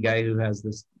crazy guy who has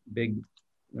this big,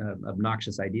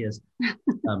 obnoxious ideas.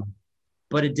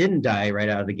 But it didn't die right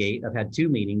out of the gate. I've had 2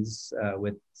 meetings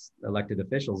with elected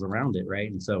officials around it,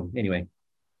 right? And so anyway,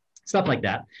 stuff like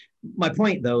that. My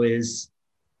point, though, is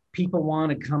people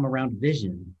want to come around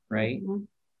vision, right?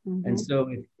 Mm-hmm. And so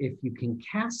if you can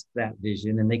cast that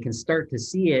vision and they can start to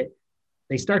see it,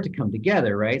 they start to come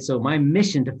together, right? So my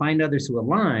mission to find others who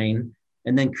align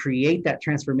and then create that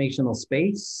transformational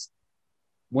space,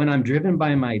 when I'm driven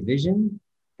by my vision,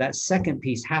 that second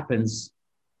piece happens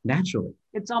naturally.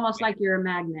 It's almost like you're a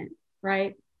magnet,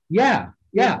 right? Yeah.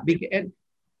 And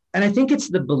I think it's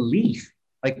the belief.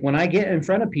 Like when I get in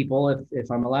front of people,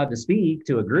 if I'm allowed to speak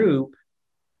to a group,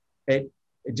 it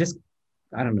just,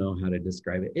 I don't know how to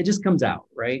describe it. It just comes out,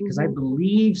 right? Because I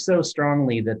believe so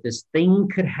strongly that this thing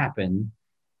could happen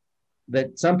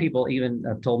that some people even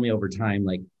have told me over time,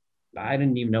 like, I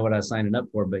didn't even know what I was signing up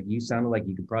for, but you sounded like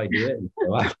you could probably do it. And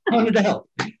so I wanted to help,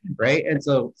 right? And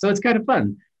so it's kind of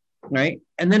fun, right?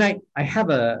 And then I have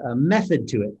a method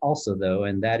to it also, though,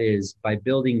 and that is by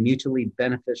building mutually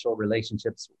beneficial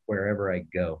relationships wherever I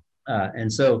go.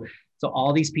 And so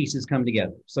all these pieces come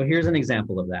together. So here's an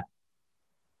example of that.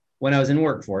 When I was in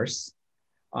workforce,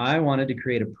 I wanted to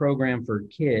create a program for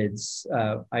kids.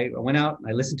 I went out,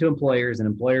 I listened to employers, and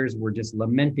employers were just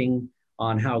lamenting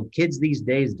on how kids these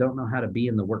days don't know how to be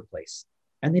in the workplace.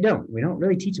 And they don't. We don't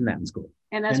really teach them that in school.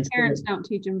 And as parents don't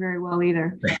teach them very well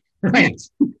either. Right.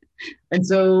 And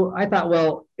so I thought,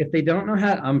 well, if they don't know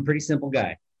how, I'm a pretty simple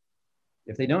guy.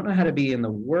 If they don't know how to be in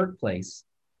the workplace,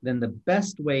 then the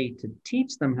best way to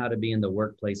teach them how to be in the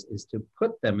workplace is to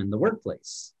put them in the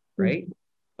workplace, right?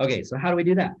 Mm-hmm. Okay, so how do we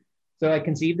do that? So I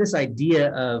conceived this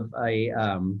idea of a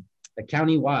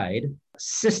county-wide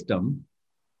system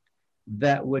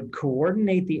that would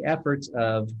coordinate the efforts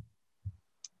of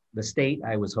the state,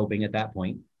 I was hoping at that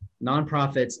point,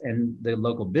 nonprofits, and the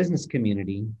local business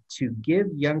community to give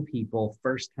young people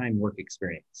first-time work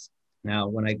experience. Now,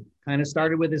 when I kind of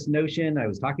started with this notion, I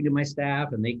was talking to my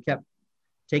staff and they kept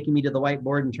taking me to the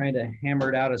whiteboard and trying to hammer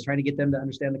it out. I was trying to get them to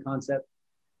understand the concept.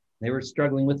 They were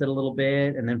struggling with it a little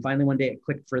bit. And then finally one day it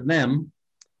clicked for them.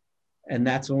 And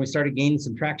that's when we started gaining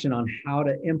some traction on how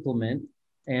to implement.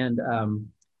 And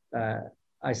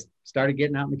I started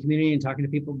getting out in the community and talking to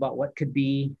people about what could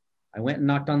be. I went and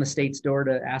knocked on the state's door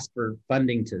to ask for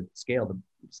funding to scale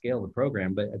the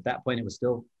program. But at that point, it was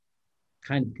still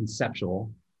kind of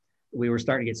conceptual. We were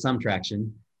starting to get some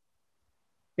traction.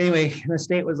 Anyway, the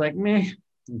state was like, meh.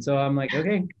 And so I'm like,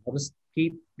 okay, I'll just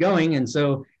keep going. And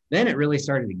so then it really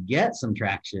started to get some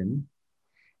traction.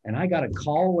 And I got a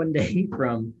call one day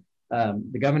from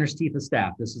the governor's chief of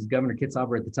staff. This was Governor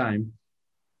Kitzhaber at the time.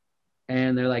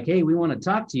 And they're like, hey, we want to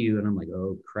talk to you. And I'm like,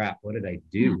 oh, crap, what did I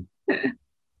do?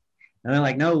 And they're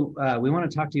like, no, we want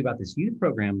to talk to you about this youth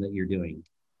program that you're doing.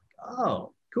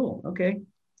 Oh, cool. Okay.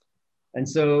 And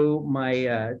so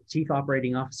my chief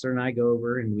operating officer and I go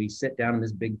over and we sit down in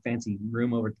this big fancy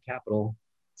room over at the Capitol.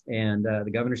 And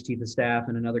the governor's chief of staff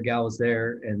and another gal was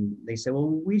there. And they said, well,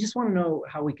 we just want to know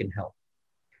how we can help.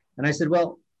 And I said,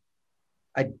 well,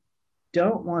 I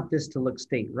don't want this to look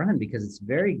state run because it's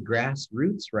very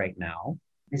grassroots right now.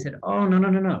 They said, oh,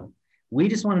 no. We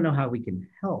just want to know how we can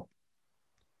help.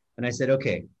 And I said,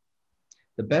 okay,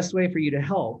 the best way for you to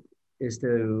help is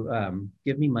to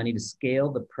give me money to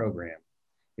scale the program.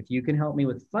 If you can help me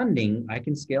with funding, I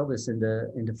can scale this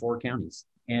into 4 counties.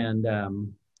 And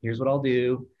here's what I'll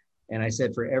do. And I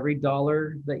said, for every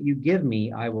dollar that you give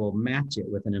me, I will match it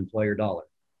with an employer dollar.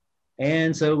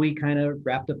 And so we kind of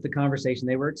wrapped up the conversation.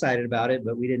 They were excited about it,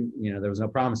 but we didn't, there was no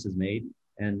promises made.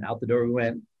 And out the door we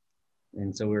went.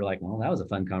 And so we were like, well, that was a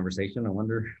fun conversation. I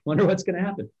wonder what's going to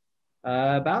happen.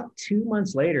 About 2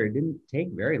 months later, it didn't take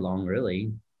very long,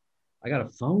 really. I got a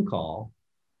phone call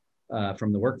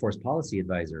from the workforce policy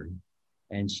advisor.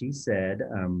 And she said,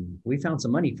 we found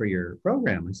some money for your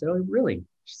program. I said, oh, really?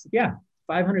 She said, yeah,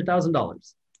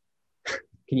 $500,000.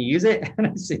 Can you use it? And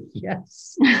I said,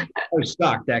 yes. I was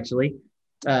shocked, actually.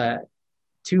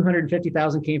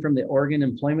 250,000 came from the Oregon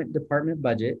Employment Department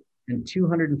budget, and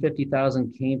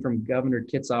 250,000 came from Governor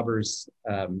Kitzhaber's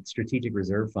Strategic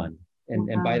Reserve Fund.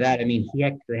 And by that, I mean, he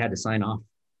actually had to sign off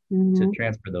to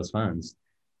transfer those funds.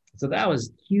 So that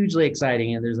was hugely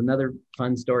exciting. And there's another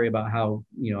fun story about how,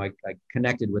 I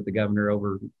connected with the governor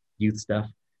over youth stuff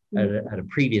at a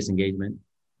previous engagement.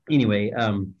 Anyway,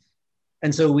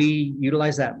 and so we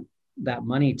utilized that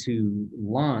money to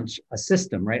launch a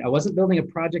system, right? I wasn't building a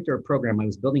project or a program. I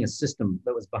was building a system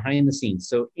that was behind the scenes.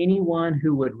 So anyone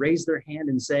who would raise their hand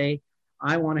and say,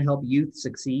 I want to help youth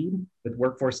succeed with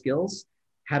workforce skills,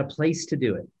 had a place to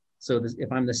do it. So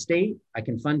if I'm the state, I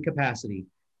can fund capacity.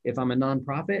 If I'm a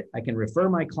nonprofit, I can refer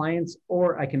my clients,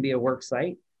 or I can be a work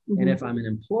site. And if I'm an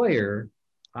employer,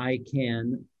 I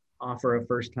can offer a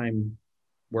first-time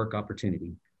work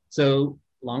opportunity. So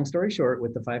long story short,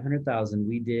 with the 500,000,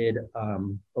 we did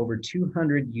over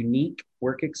 200 unique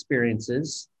work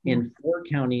experiences in 4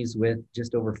 counties with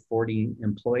just over 40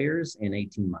 employers in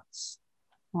 18 months.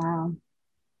 Wow.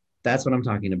 That's what I'm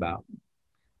talking about.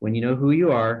 When you know who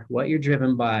you are, what you're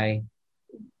driven by,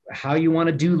 how you want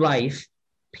to do life,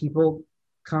 people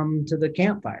come to the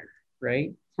campfire,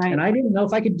 right? And I didn't know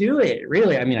if I could do it,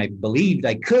 really. I mean, I believed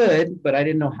I could, but I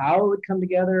didn't know how it would come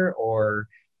together or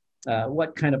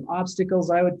what kind of obstacles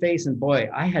I would face. And boy,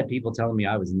 I had people telling me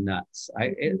I was nuts.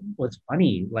 It was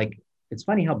funny. Like, it's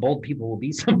funny how bold people will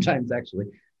be sometimes, actually.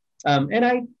 And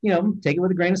I, take it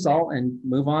with a grain of salt and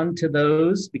move on to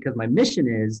those, because my mission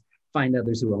is find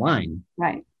others who align.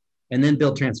 Right. And then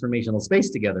build transformational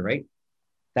space together, right?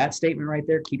 That statement right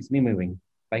there keeps me moving.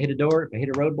 If I hit a door, if I hit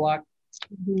a roadblock,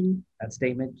 that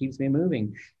statement keeps me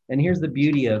moving. And here's the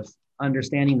beauty of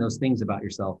understanding those things about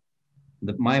yourself.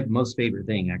 My most favorite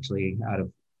thing, actually, out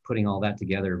of putting all that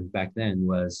together back then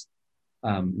was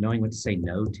knowing what to say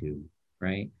no to,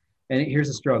 right? And here's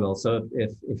a struggle. So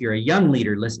if you're a young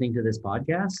leader listening to this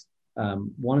podcast,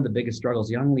 one of the biggest struggles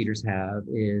young leaders have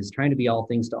is trying to be all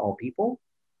things to all people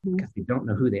because they don't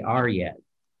know who they are yet.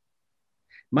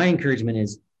 My encouragement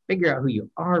is figure out who you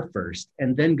are first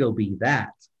and then go be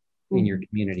that in your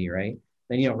community, right?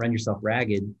 Then you don't run yourself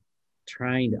ragged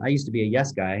I used to be a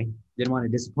yes guy, didn't want to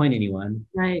disappoint anyone.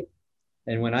 Right.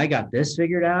 And when I got this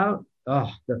figured out,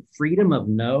 the freedom of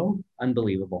no,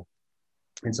 unbelievable.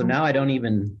 And so now I don't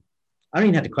even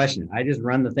have to question it. I just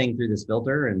run the thing through this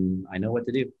filter and I know what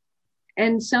to do.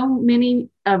 And so many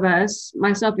of us,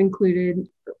 myself included,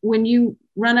 when you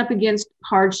run up against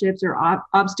hardships or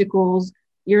obstacles,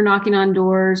 you're knocking on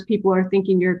doors, people are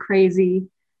thinking you're crazy,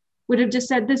 would have just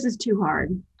said, this is too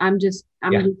hard.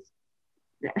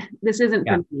 This isn't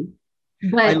for me.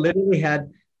 But I literally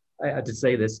had to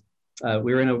say this.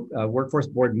 We were in a workforce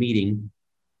board meeting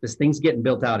this thing's getting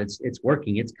built out. It's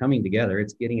working. It's coming together.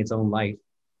 It's getting its own life.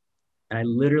 And I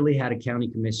literally had a county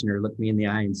commissioner look me in the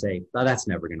eye and say, "Oh, that's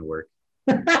never going to work."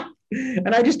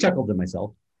 And I just chuckled to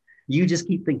myself. You just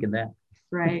keep thinking that.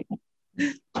 Right.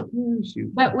 Oh,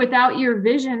 shoot. But without your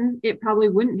vision, it probably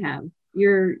wouldn't have.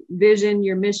 Your vision,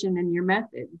 your mission, and your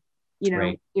method,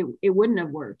 Right. it wouldn't have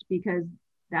worked, because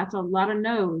that's a lot of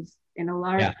no's and a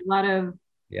lot of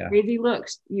Yeah. crazy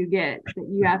looks you get that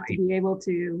you have to be able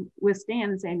to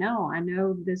withstand and say, no, I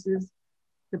know this is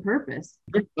the purpose.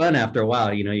 It's fun after a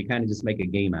while, you kind of just make a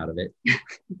game out of it.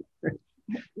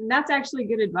 And that's actually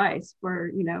good advice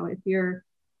for, if you're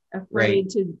afraid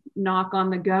to knock on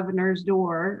the governor's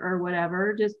door or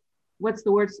whatever, just what's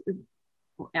the worst?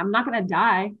 I'm not going to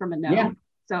die from a no. Yeah,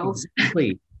 so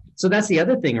exactly. So that's the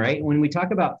other thing, right? When we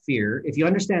talk about fear, if you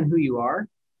understand who you are,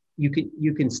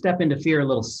 you can step into fear a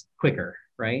little quicker,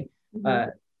 right?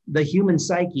 Mhm. The human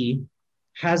psyche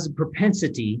has a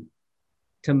propensity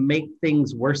to make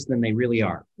things worse than they really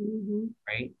are, Mhm.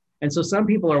 right? And so some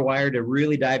people are wired to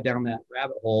really dive down that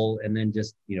rabbit hole and then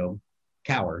just,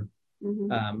 cower.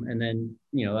 Mhm. And then,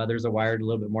 others are wired a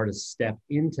little bit more to step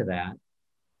into that.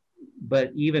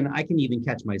 But I can even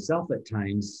catch myself at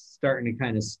times starting to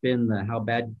kind of spin the how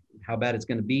bad it's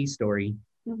going to be story.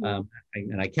 Mhm.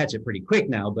 And I catch it pretty quick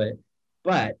now, but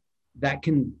that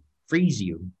can freeze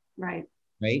you. Right.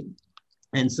 Right.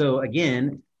 And so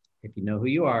again, if you know who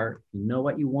you are, you know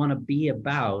what you want to be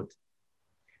about,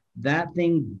 that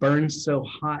thing burns so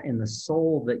hot in the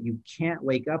soul that you can't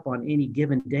wake up on any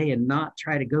given day and not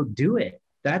try to go do it.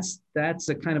 That's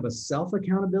a kind of a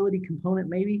self-accountability component,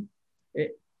 maybe.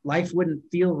 Life wouldn't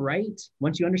feel right.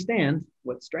 Once you understand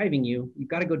what's driving you, you've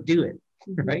got to go do it,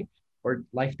 Mhm. right? Or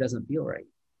life doesn't feel right.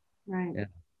 Right. Yeah.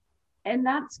 And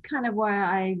that's kind of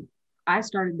why I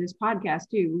started this podcast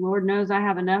too. Lord knows I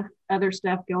have enough other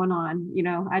stuff going on,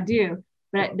 I do,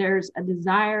 but there's a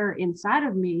desire inside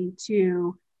of me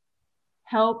to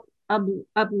help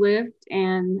uplift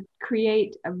and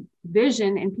create a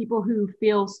vision in people who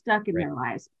feel stuck in Right. their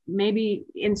lives. Maybe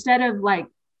instead of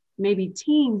maybe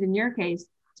teens in your case,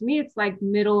 to me, it's like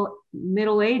middle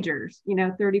agers,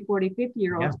 30, 40,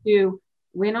 50-year-olds who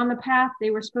went on the path they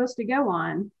were supposed to go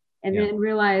on and then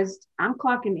realized I'm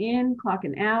clocking in,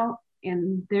 clocking out,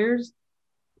 and there's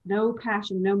no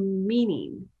passion, no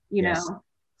meaning, Yes.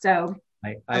 So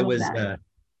I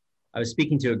was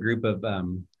speaking to a group of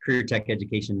career tech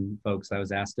education folks. I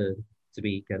was asked to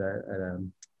speak at a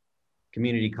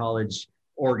community college,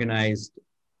 organized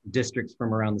districts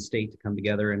from around the state to come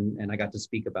together, and I got to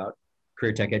speak about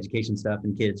career tech education stuff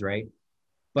and kids, right?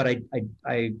 But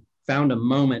I found a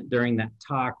moment during that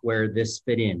talk where this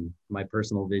fit in my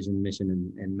personal vision, mission,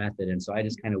 and method, and so I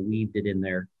just kind of weaved it in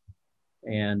there.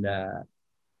 And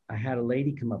I had a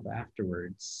lady come up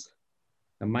afterwards.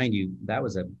 Now, mind you, that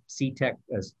was a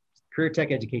career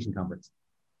tech education conference.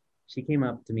 She came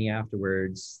up to me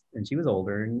afterwards, and she was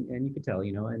older, and you could tell,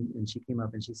 and she came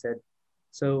up and she said,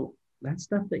 "So that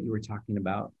stuff that you were talking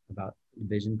about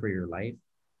vision for your life,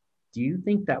 do you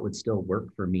think that would still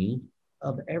work for me?"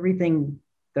 Of everything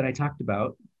that I talked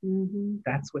about, mm-hmm.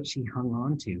 That's what she hung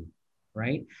on to,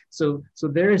 right? So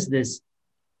there is this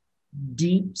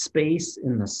deep space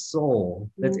in the soul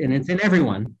that's, and it's in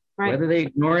everyone, right? Whether they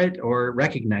ignore it or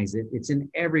recognize it, it's in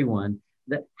everyone,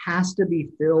 that has to be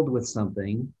filled with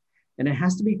something, and it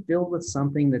has to be filled with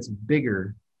something that's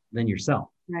bigger than yourself.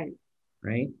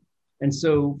 Right. And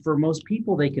so for most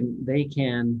people, they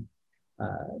can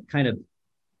kind of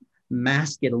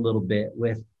mask it a little bit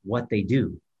with what they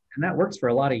do. And that works for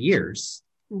a lot of years,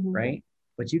 right?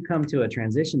 But you come to a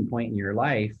transition point in your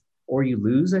life, or you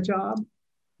lose a job,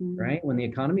 right? When the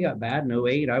economy got bad in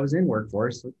 2008, I was in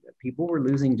workforce. People were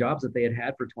losing jobs that they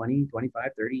had for 20,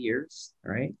 25, 30 years,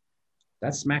 right?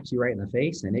 That smacks you right in the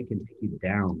face, and it can take you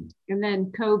down. And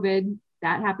then COVID,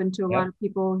 that happened to a lot of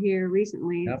people here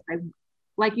recently.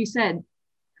 Like you said,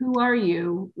 who are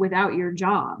you without your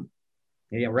job?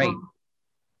 Yeah, right.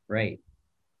 Right.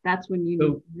 That's when you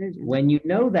need vision. When you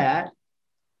know that,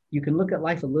 you can look at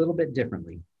life a little bit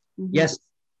differently. Yes,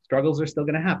 struggles are still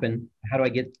going to happen. How do I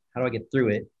get through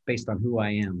it based on who I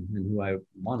am and who I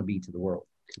want to be to the world?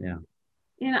 Yeah.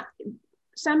 And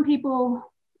some people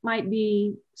might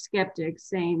be skeptics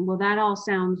saying, well, that all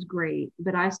sounds great,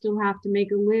 but I still have to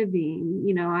make a living.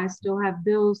 I still have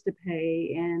bills to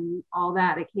pay and all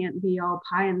that. It can't be all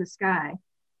pie in the sky.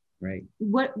 Right.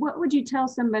 What would you tell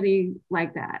somebody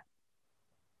like that?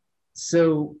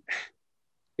 So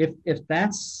if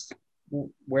that's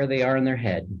where they are in their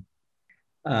head,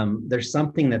 there's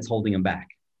something that's holding them back,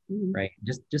 right?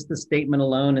 Just the statement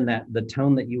alone and the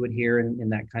tone that you would hear in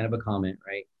that kind of a comment,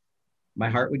 right? My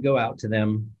heart would go out to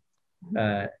them.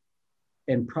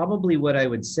 And probably what I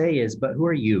would say is, but who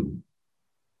are you?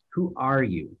 Who are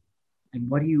you? And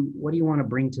what do you want to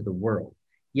bring to the world?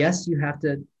 Yes, you have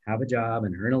to have a job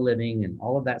and earn a living and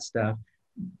all of that stuff,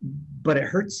 but it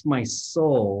hurts my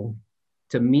soul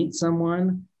to meet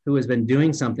someone who has been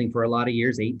doing something for a lot of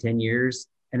years, 8, 10 years,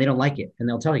 and they don't like it. And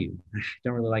they'll tell you, I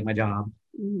don't really like my job.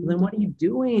 Well, then what are you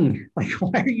doing? Like,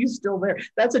 why are you still there?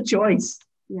 That's a choice.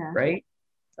 Yeah. Right.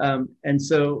 And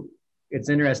so it's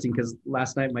interesting because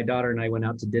last night my daughter and I went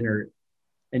out to dinner,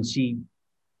 and she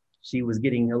was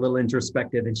getting a little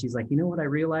introspective, and she's like, you know what I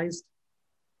realized?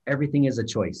 Everything is a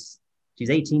choice. She's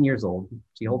 18 years old.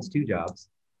 She holds 2 jobs.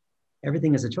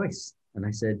 Everything is a choice. And I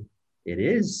said, it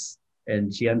is.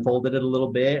 And she unfolded it a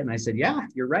little bit. And I said, yeah,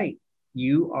 you're right.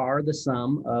 You are the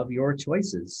sum of your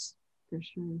choices. For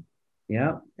sure.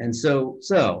 Yeah. And so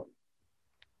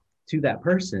to that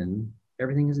person,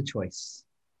 everything is a choice.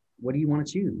 What do you want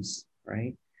to choose?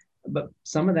 Right. But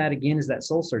some of that, again, is that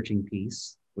soul searching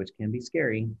piece, which can be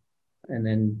scary. And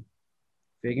then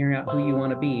figuring out who you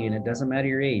want to be. And it doesn't matter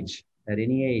your age. At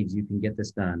any age, you can get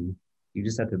this done. You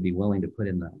just have to be willing to put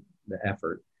in the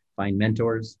effort. Find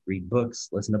mentors, read books,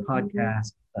 listen to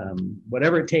podcasts,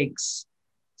 whatever it takes.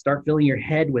 Start filling your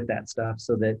head with that stuff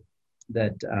so that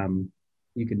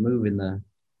you can move in the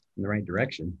right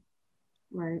direction.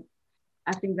 Right.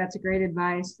 I think that's a great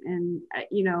advice. And,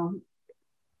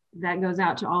 that goes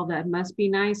out to all the must be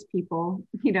nice people,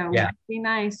 must be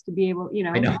nice to be able,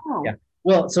 I know. Oh, yeah.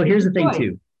 Well, so here's the thing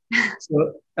too.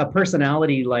 So a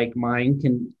personality like mine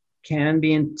can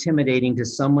be intimidating to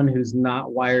someone who's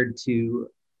not wired to,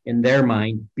 in their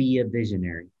mind, be a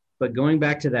visionary. But going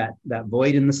back to that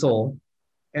void in the soul,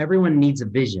 everyone needs a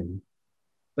vision,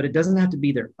 but it doesn't have to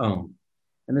be their own.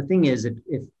 And the thing is, if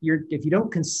you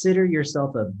don't consider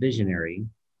yourself a visionary,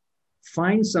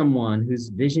 find someone whose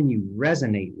vision you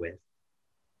resonate with,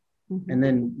 and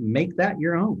then make that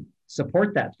your own.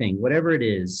 Support that thing, whatever it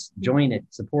is, join it,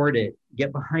 support it,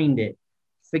 get behind it,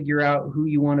 figure out who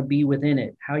you want to be within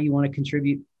it, how you want to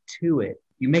contribute to it.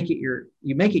 You make it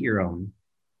your own.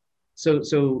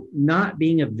 So not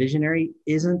being a visionary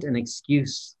isn't an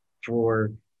excuse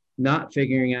for not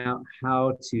figuring out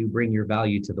how to bring your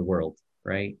value to the world,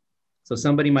 right? So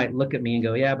somebody might look at me and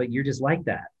go, yeah, but you're just like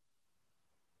that.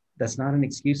 That's not an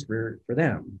excuse for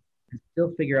them.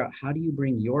 Still figure out, how do you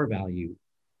bring your value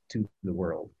to the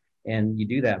world? And you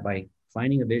do that by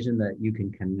finding a vision that you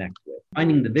can connect with,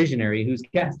 finding the visionary who's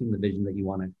casting the vision that you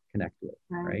want to connect with,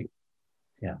 right?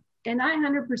 Yeah. And I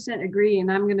 100% agree.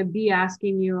 And I'm going to be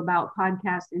asking you about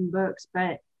podcasts and books,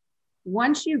 but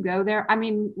once you go there, I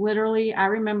mean, literally, I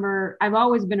remember, I've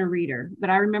always been a reader,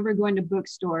 but I remember going to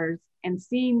bookstores and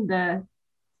seeing the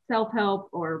self-help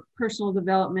or personal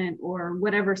development or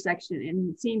whatever section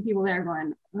and seeing people there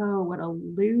going, oh, what a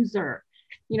loser,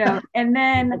 and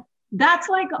then that's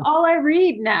like all I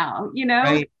read now,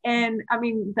 right. And I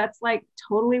mean, that's like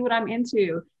totally what I'm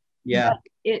into. Yeah.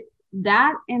 But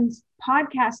that and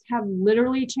podcasts have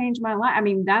literally changed my life. I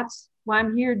mean, that's why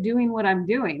I'm here doing what I'm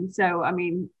doing. So, I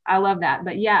mean, I love that.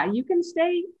 But yeah, you can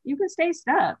stay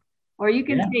stuck, or you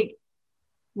can take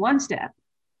one step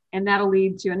and that'll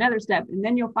lead to another step. And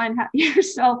then you'll find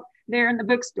yourself there in the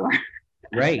bookstore.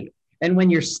 Right. And when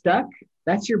you're stuck,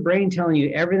 that's your brain telling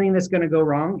you everything that's going to go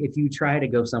wrong if you try to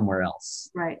go somewhere else.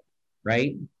 Right.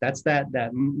 Right. That's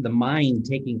the mind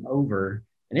taking over,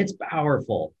 and it's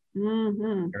powerful.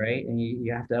 Right. And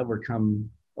you have to overcome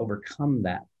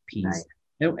that piece.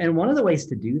 Right. And one of the ways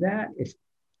to do that, if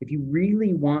you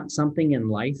really want something in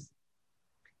life,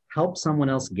 help someone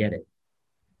else get it.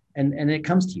 And it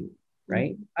comes to you,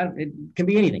 right? It can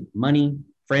be anything, money,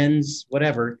 friends,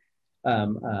 whatever,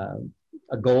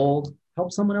 a goal,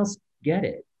 help someone else get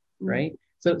it, right?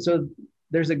 So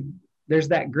there's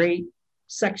that great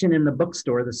section in the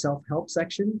bookstore, the self-help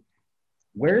section.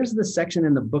 Where's the section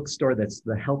in the bookstore that's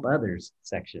the help others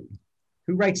section?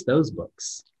 Who writes those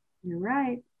books? You're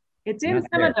right. It's in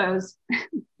some of those.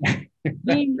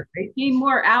 being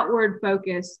more outward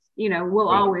focused, will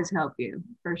always help you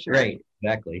for sure. Right.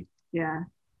 Exactly. Yeah.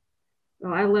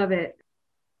 Well, I love it.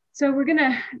 So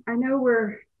I know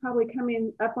we're probably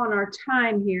coming up on our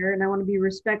time here, and I want to be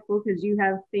respectful because you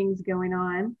have things going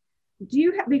on.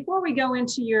 Before we go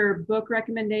into your book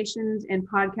recommendations and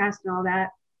podcast and all that,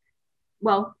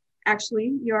 well,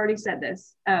 actually, you already said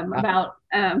this about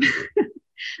a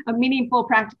meaningful,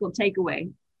 practical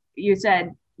takeaway. You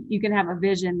said you can have a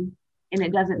vision and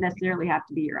it doesn't necessarily have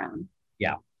to be your own.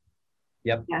 Yeah.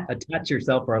 Yep. Yeah. Attach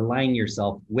yourself or align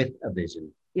yourself with a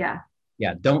vision. Yeah.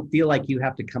 Yeah. Don't feel like you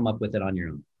have to come up with it on your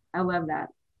own. I love that.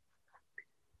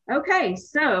 Okay.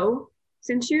 So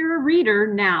since you're a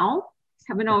reader now,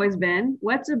 haven't always been.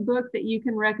 What's a book that you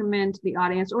can recommend to the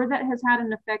audience or that has had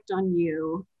an effect on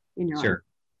you in your life? Sure.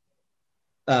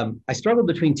 I struggled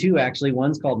between two, actually.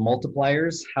 One's called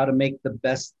Multipliers, how to make the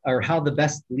best, or how the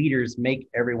best leaders make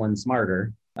everyone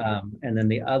smarter. And then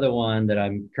the other one that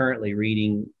I'm currently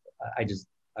reading,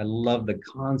 I love the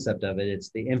concept of it. It's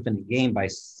The Infinite Game by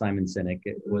Simon Sinek.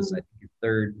 It was, I think, his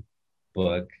third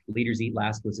book. Leaders Eat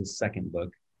Last was his second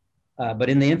book. But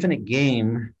in The Infinite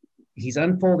Game, he's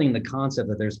unfolding the concept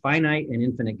that there's finite and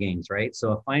infinite games, right?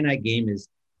 So a finite game is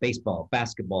baseball,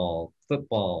 basketball,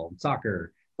 football,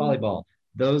 soccer, volleyball.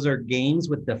 Those are games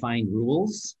with defined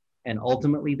rules. And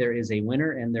ultimately, there is a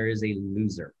winner and there is a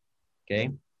loser. Okay.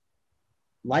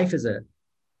 Life is an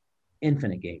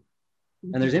infinite game.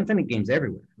 And there's infinite games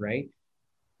everywhere, right?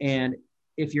 And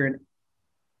if you're an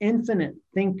infinite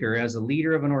thinker as a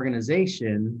leader of an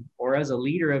organization or as a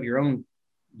leader of your own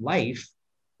life,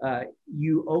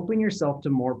 you open yourself to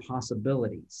more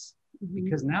possibilities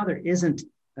because now there isn't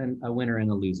a winner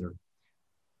and a loser.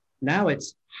 Now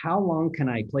it's how long can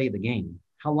I play the game?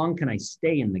 How long can I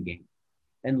stay in the game?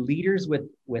 And leaders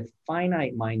with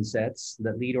finite mindsets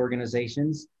that lead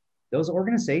organizations, those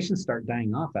organizations start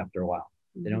dying off after a while.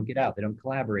 They don't get out. They don't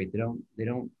collaborate. They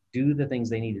don't do the things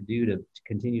they need to do to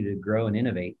continue to grow and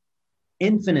innovate.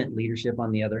 Infinite leadership,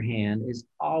 on the other hand, is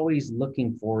always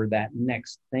looking for that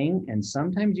next thing. And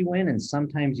sometimes you win and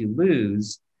sometimes you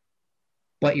lose,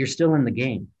 but you're still in the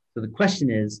game. So the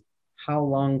question is, how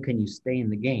long can you stay in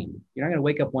the game? You're not going to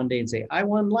wake up one day and say, I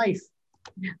won life.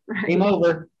 Right. Game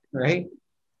over, right?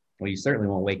 Well, you certainly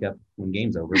won't wake up when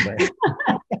game's over, but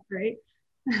right.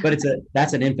 But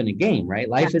that's an infinite game, right?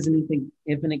 Life is an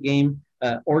infinite game.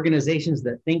 Organizations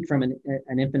that think from an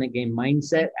infinite game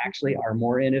mindset actually are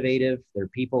more innovative. Their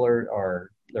people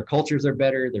are their cultures are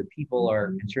better. Their people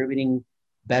are contributing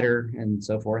better, and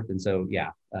so forth. And so,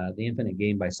 The Infinite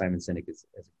Game by Simon Sinek is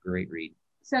a great read.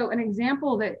 So an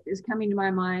example that is coming to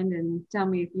my mind, and tell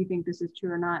me if you think this is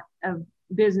true or not, of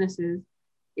businesses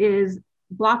is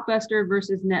Blockbuster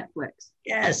versus Netflix.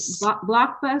 Yes.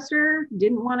 Blockbuster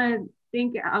didn't want to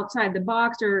think outside the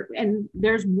box, and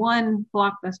there's one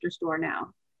Blockbuster store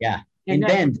now. Yeah, in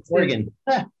Bend, Oregon.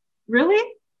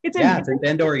 Really? It's in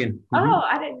Bend, Oregon. Oh,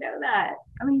 I didn't know that.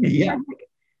 I mean, yeah.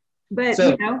 But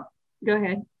go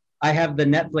ahead. I have the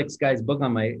Netflix guy's book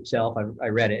on my shelf. I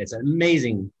read it. It's an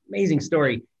amazing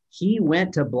story. He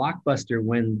went to Blockbuster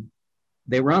when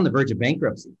they were on the verge of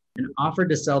bankruptcy and offered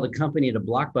to sell the company to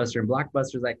Blockbuster. And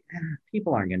Blockbuster's like,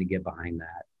 people aren't going to get behind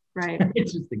that. Right. I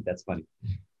just think that's funny.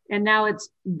 And now it's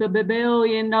the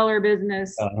billion-dollar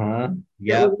business.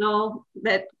 Yeah.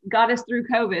 That got us through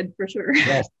COVID for sure.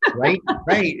 Yes. Right.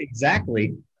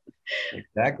 Exactly.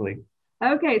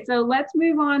 Okay. So let's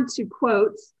move on to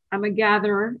quotes. I'm a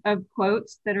gatherer of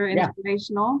quotes that are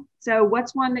inspirational. Yeah. So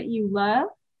what's one that you love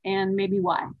and maybe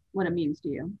why, what it means to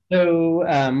you? So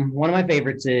one of my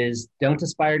favorites is, don't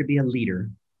aspire to be a leader.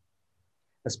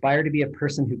 Aspire to be a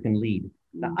person who can lead.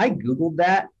 Now, I Googled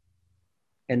that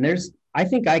and I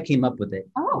think I came up with it,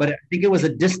 but I think it was a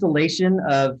distillation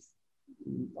of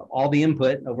all the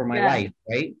input over my life,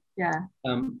 right? Yeah.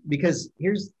 Because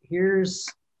here's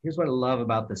what I love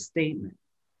about the statement.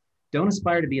 Don't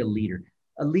aspire to be a leader.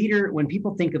 A leader, when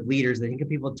people think of leaders, they think of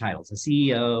people with titles, a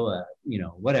CEO,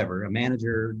 whatever, a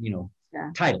manager,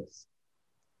 titles.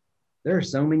 There are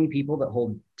so many people that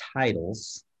hold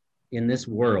titles in this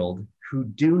world who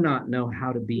do not know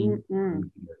how to be a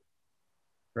leader,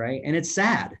 right? And it's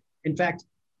sad. In fact,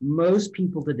 most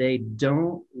people today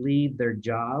don't leave their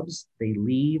jobs. They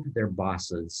leave their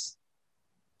bosses.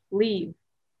 Leave.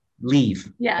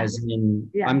 Yeah. As in,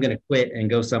 I'm going to quit and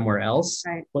go somewhere else.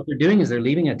 Right. What they're doing is they're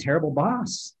leaving a terrible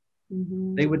boss.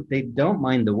 They don't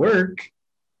mind the work.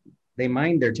 They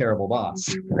mind their terrible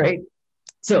boss, right?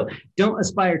 So don't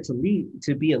aspire to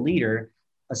be a leader.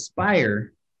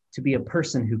 Aspire to be a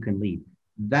person who can lead.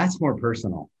 That's more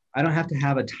personal. I don't have to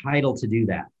have a title to do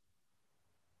that.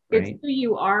 Right? It's who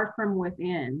you are from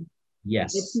within.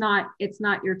 Yes. It's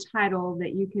not your title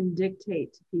that you can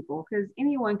dictate to people, because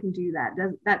anyone can do that.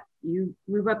 That you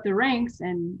move up the ranks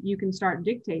and you can start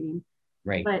dictating.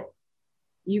 Right. But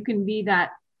you can be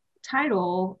that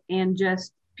title and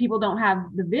just people don't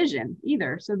have the vision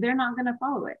either. So they're not going to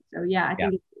follow it. So I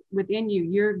think within you,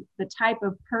 you're the type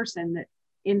of person that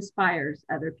inspires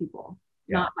other people,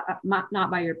 not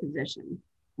by your position.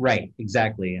 Right,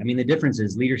 exactly. I mean, the difference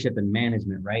is leadership and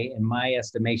management, right? In my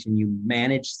estimation, you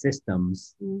manage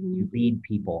systems, you lead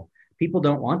people. People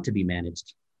don't want to be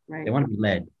managed. Right. They want to be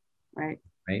led. Right.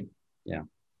 Right. Yeah.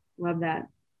 Love that.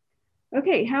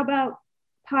 Okay. How about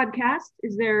podcasts?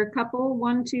 Is there a couple,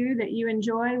 1, 2 that you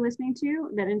enjoy listening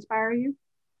to that inspire you?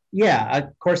 Yeah,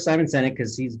 of course, Simon Sinek,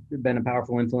 because he's been a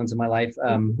powerful influence in my life.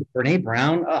 Brene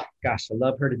Brown, oh gosh, I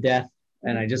love her to death,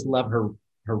 and I just love her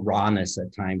rawness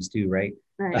at times too. Right?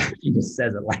 Right. She just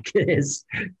says it like it is.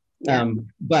 Yeah.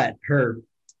 But her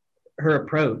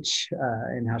approach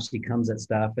and how she comes at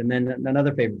stuff. And then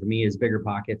another favorite for me is Bigger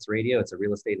Pockets Radio. It's a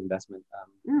real estate investment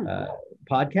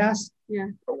podcast. Yeah.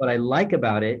 But what I like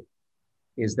about it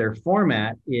is their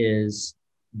format is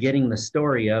getting the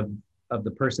story of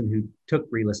the person who took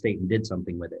real estate and did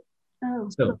something with it. Oh.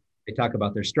 So they talk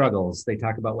about their struggles. They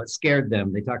talk about what scared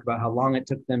them. They talk about how long it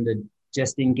took them to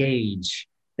just engage,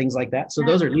 things like that. So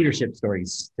those are leadership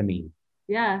stories to me.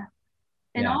 Yeah.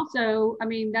 And also, I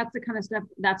mean, that's the kind of stuff,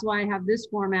 that's why I have this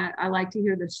format. I like to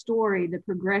hear the story, the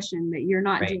progression, that you're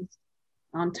not just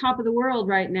on top of the world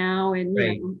right now and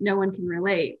you know, no one can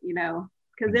relate, you know,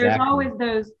 because there's always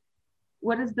those,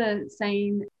 what is the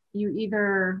saying? You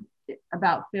either,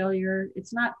 about failure,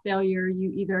 it's not failure,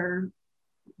 you either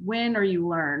win or you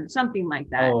learn, something like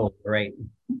that. Oh, right.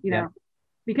 You know,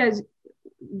 because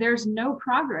there's no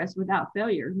progress without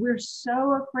failure. We're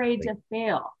so afraid to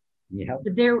fail. Yeah.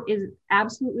 But there is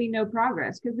absolutely no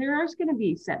progress because there is going to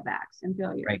be setbacks and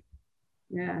failure. Right.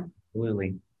 Yeah.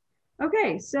 Absolutely.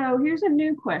 Okay. So here's a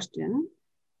new question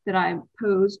that I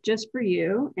posed just for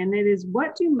you. And it is,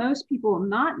 what do most people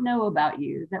not know about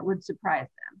you that would surprise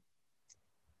them?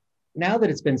 Now that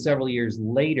it's been several years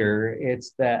later,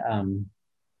 it's that I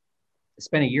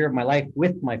spent a year of my life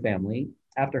with my family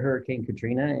after Hurricane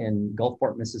Katrina in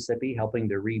Gulfport, Mississippi, helping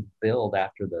to rebuild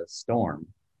after the storm.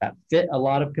 That fit a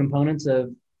lot of components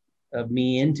of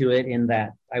me into it, in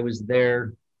that I was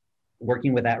there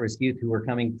working with at-risk youth who were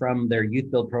coming from their youth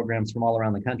build programs from all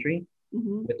around the country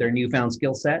with their newfound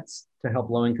skill sets to help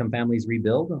low-income families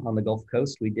rebuild on the Gulf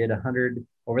Coast. We did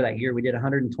over that year, we did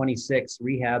 126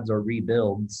 rehabs or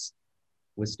rebuilds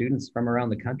with students from around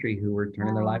the country who were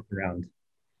turning their lives around.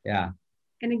 Yeah.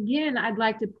 And again, I'd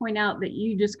like to point out that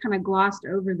you just kind of glossed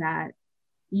over that.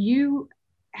 You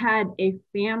had a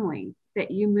family that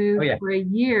you moved for a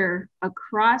year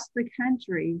across the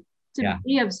country to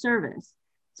be of service.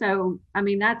 So, I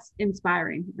mean, that's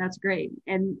inspiring. That's great.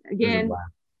 And again,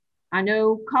 I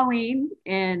know Colleen,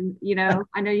 and, you know,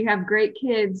 I know you have great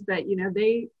kids, but, you know,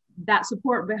 that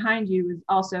support behind you is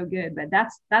also good, but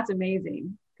that's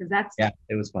amazing. Because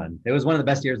it was fun. It was one of the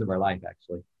best years of our life,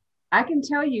 actually. I can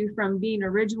tell you, from being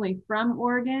originally from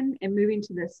Oregon and moving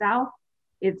to the South,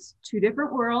 it's two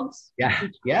different worlds.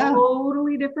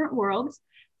 Totally different worlds.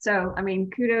 So, I mean,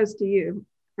 kudos to you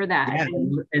for that.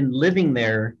 Yeah, and living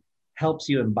there helps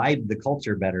you imbibe the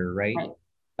culture better, right?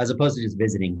 As opposed to just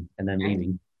visiting and then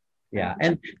leaving. Yeah.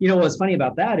 And, you know, what's funny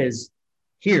about that is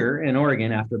here in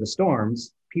Oregon, after the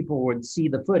storms, people would see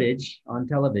the footage on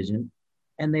television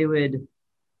and they would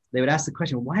ask the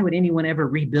question, why would anyone ever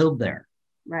rebuild there?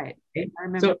 Right. I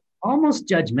remember. So almost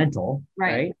judgmental,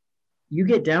 right? You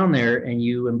get down there and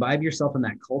you imbibe yourself in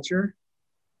that culture,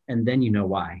 and then you know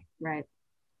why. Right.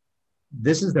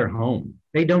 This is their home.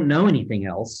 They don't know anything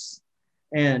else.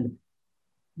 And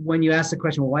when you ask the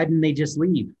question, well, why didn't they just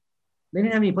leave? They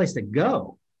didn't have any place to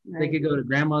go. They could go to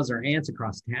grandma's or aunt's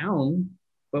across town.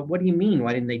 But what do you mean?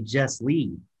 Why didn't they just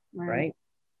leave? Right?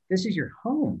 This is your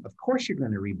home. Of course you're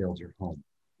going to rebuild your home.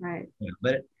 Right. Yeah,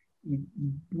 but you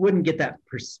wouldn't get that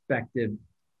perspective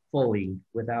fully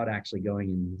without actually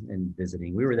going and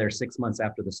visiting. We were there 6 months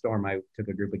after the storm. I took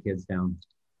a group of kids down,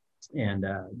 and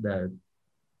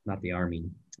not the Army,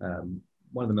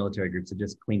 one of the military groups had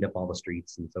just cleaned up all the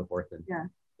streets and so forth, and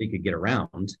they could get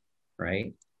around,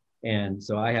 right? And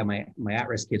so I have my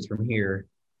at-risk kids from here,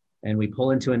 and we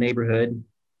pull into a neighborhood.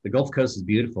 The Gulf Coast is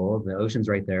beautiful. The ocean's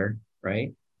right there,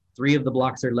 right? 3 of the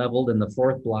blocks are leveled, and the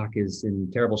 4th block is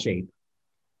in terrible shape.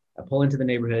 I pull into the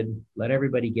neighborhood, let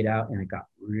everybody get out, and it got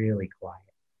really quiet.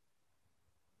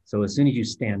 So as soon as you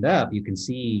stand up, you can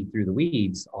see through the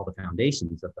weeds all the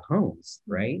foundations of the homes,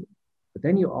 right? But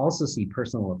then you also see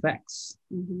personal effects,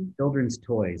 children's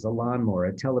toys, a lawnmower,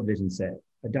 a television set,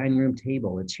 a dining room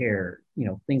table, a chair, you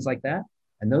know, things like that.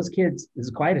 And those kids, this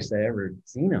is the quietest I ever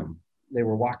seen them. They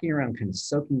were walking around kind of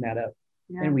soaking that up.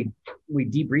 Yeah. And we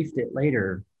debriefed it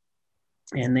later,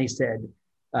 and they said,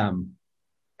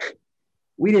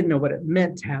 we didn't know what it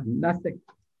meant to have nothing.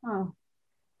 Oh.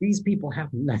 These people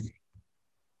have nothing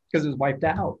because it was wiped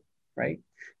out, right?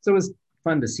 So it was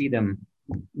fun to see them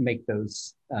make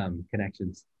those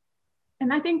connections.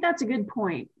 And I think that's a good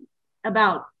point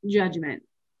about judgment.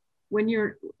 When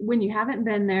you haven't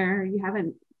been there, you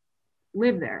haven't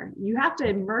lived there, you have to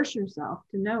immerse yourself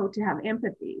to know, to have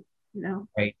empathy, you know?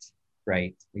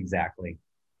 Right, exactly.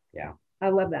 Yeah. I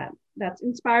love that. That's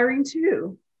inspiring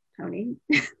too, Tony.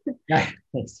 Yeah.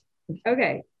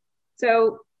 Okay.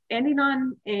 So ending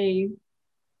on a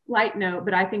light note,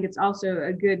 but I think it's also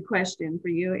a good question for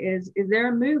you, is there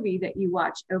a movie that you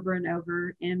watch over and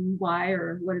over, and why,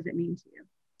 or what does it mean to you?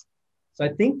 So I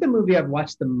think the movie I've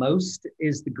watched the most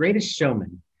is The Greatest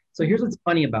Showman. So here's what's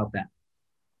funny about that.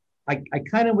 I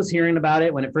kind of was hearing about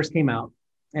it when it first came out,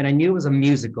 and I knew it was a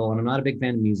musical, and I'm not a big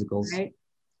fan of musicals. Right.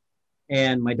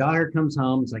 And my daughter comes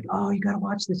home. It's like, oh, you got to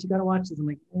watch this. You got to watch this. I'm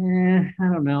like,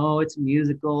 I don't know. It's a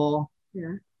musical.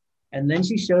 Yeah. And then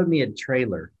she showed me a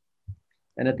trailer.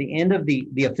 And at the end of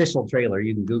the official trailer,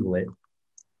 you can Google it,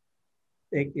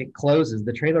 it closes,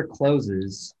 the trailer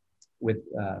closes with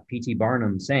P.T.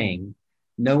 Barnum saying,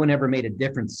 no one ever made a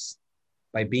difference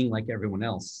by being like everyone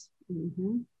else.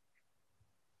 Mm-hmm.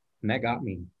 And that got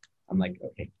me. I'm like,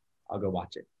 okay, I'll go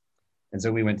watch it. And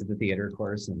so we went to the theater, of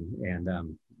course,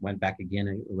 and went back again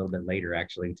a little bit later,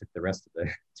 actually, took the rest of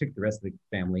the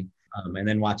family, and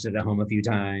then watched it at home a few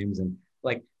times. And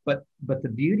like, but the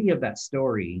beauty of that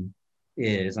story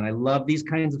is, and I love these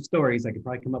kinds of stories, I could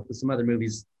probably come up with some other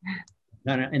movies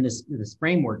in this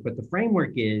framework, but the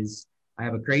framework is, I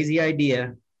have a crazy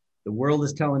idea. The world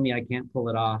is telling me I can't pull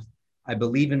it off. I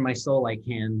believe in my soul I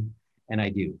can, and I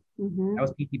do. Mm-hmm. That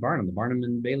was P.T. Barnum, the Barnum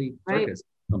and Bailey Circus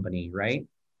Company, right?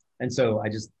 And so I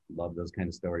just love those kind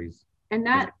of stories. And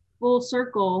that full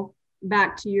circle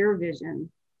back to your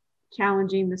vision,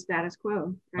 challenging the status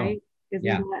quo, right? Isn't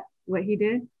that what he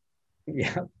did?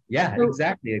 Yeah, so,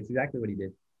 exactly. It's exactly what he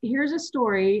did. Here's a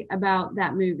story about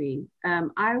that movie.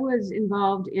 I was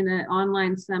involved in an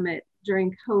online summit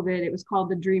during COVID. It was called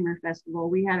the Dreamer Festival.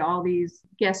 We had all these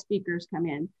guest speakers come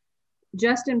in.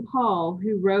 Justin Paul,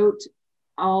 who wrote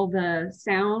all the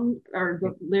sound or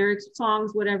the lyrics,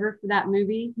 songs, whatever for that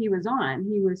movie, he was on.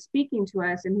 He was speaking to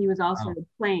us, and he was also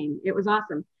playing. It was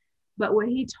awesome. But what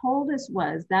he told us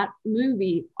was that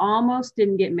movie almost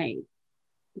didn't get made.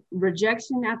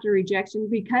 Rejection after rejection,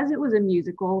 because it was a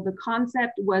musical. The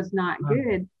concept was not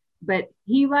good, but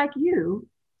he, like you,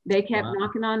 they kept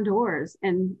knocking on doors,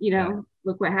 and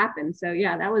look what happened. So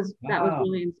that was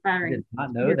really inspiring. I did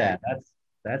not know that.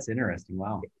 That's interesting.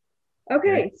 Wow.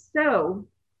 Okay, so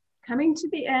coming to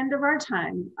the end of our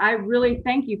time, I really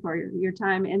thank you for your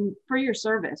time and for your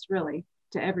service, really,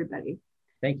 to everybody.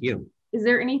 Thank you. Is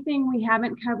there anything we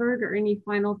haven't covered, or any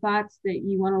final thoughts that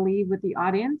you want to leave with the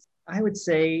audience? I would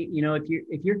say,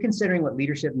 if you're considering what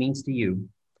leadership means to you,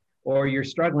 or you're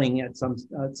struggling at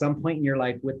some point in your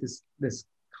life with this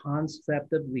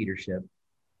concept of leadership,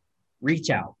 reach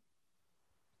out,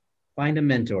 find a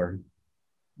mentor,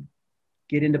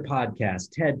 get into podcasts,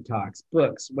 TED Talks,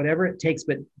 books, whatever it takes,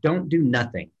 but don't do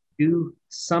nothing. Do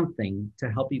something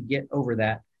to help you get over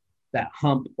that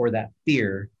hump or that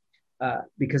fear,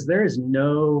 because there's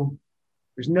no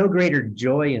greater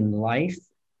joy in life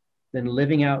than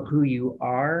living out who you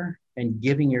are and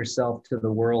giving yourself to the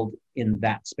world in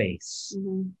that space.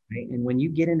 Mm-hmm. Right? And when you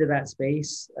get into that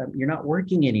space, you're not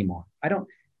working anymore.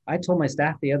 I told my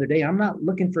staff the other day, I'm not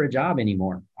looking for a job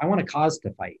anymore. I want a cause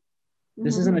to fight. Mm-hmm.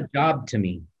 This isn't a job to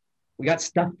me. We got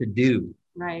stuff to do.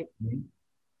 Right.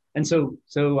 And so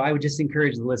I would just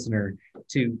encourage the listener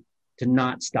to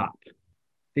not stop.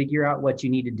 Figure out what you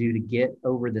need to do to get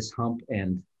over this hump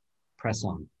and press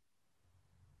on.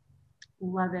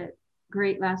 Love it.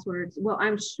 Great last words. Well,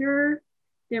 I'm sure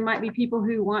there might be people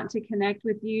who want to connect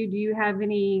with you. Do you have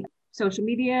any social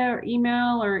media or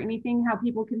email or anything how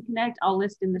people can connect? I'll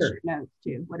list in the show notes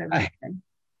too, whatever you say.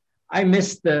 I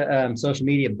missed the social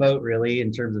media boat, really,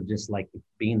 in terms of just like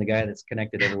being the guy that's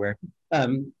connected everywhere.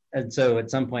 And so at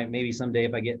some point, maybe someday,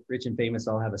 if I get rich and famous,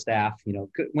 I'll have a staff.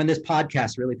 When this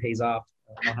podcast really pays off,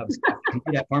 I'll have a staff. Can you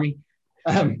do that for me?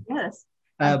 Yes.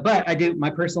 But I do my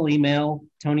personal email,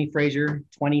 Tony Frazier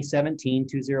 2017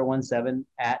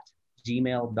 at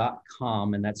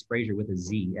gmail.com. And that's Frazier with a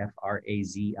Z,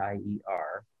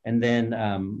 Frazier. And then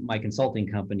my consulting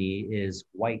company is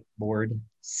Whiteboard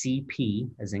CP,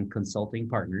 as in consulting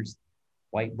partners,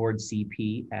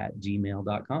 whiteboardcp at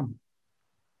gmail.com.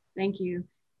 Thank you.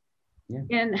 Yeah.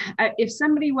 And if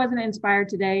somebody wasn't inspired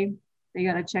today, they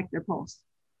got to check their pulse.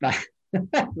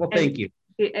 Well, thank you.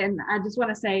 And I just want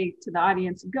to say to the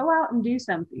audience, go out and do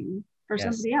something for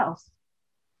somebody else.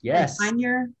 Yes. And find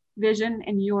your vision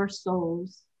and your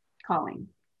soul's calling.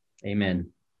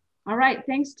 Amen. All right.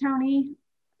 Thanks, Tony.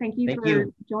 Thank you for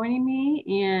joining me,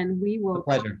 and we will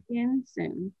talk again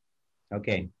soon.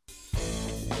 Okay.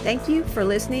 Thank you for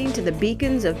listening to the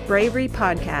Beacons of Bravery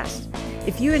podcast.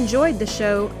 If you enjoyed the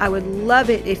show, I would love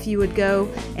it if you would go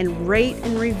and rate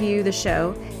and review the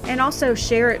show, and also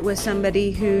share it with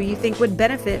somebody who you think would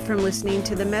benefit from listening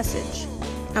to the message.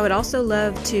 I would also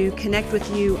love to connect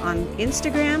with you on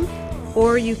Instagram,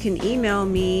 or you can email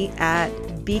me at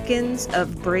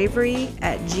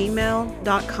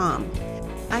beaconsofbravery@gmail.com.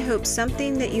 I hope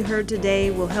something that you heard today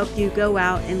will help you go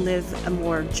out and live a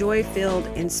more joy-filled,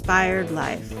 inspired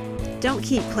life. Don't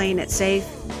keep playing it safe.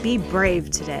 Be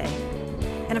brave today.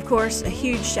 And of course, a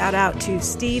huge shout out to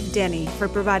Steve Denny for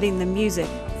providing the music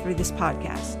for this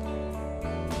podcast.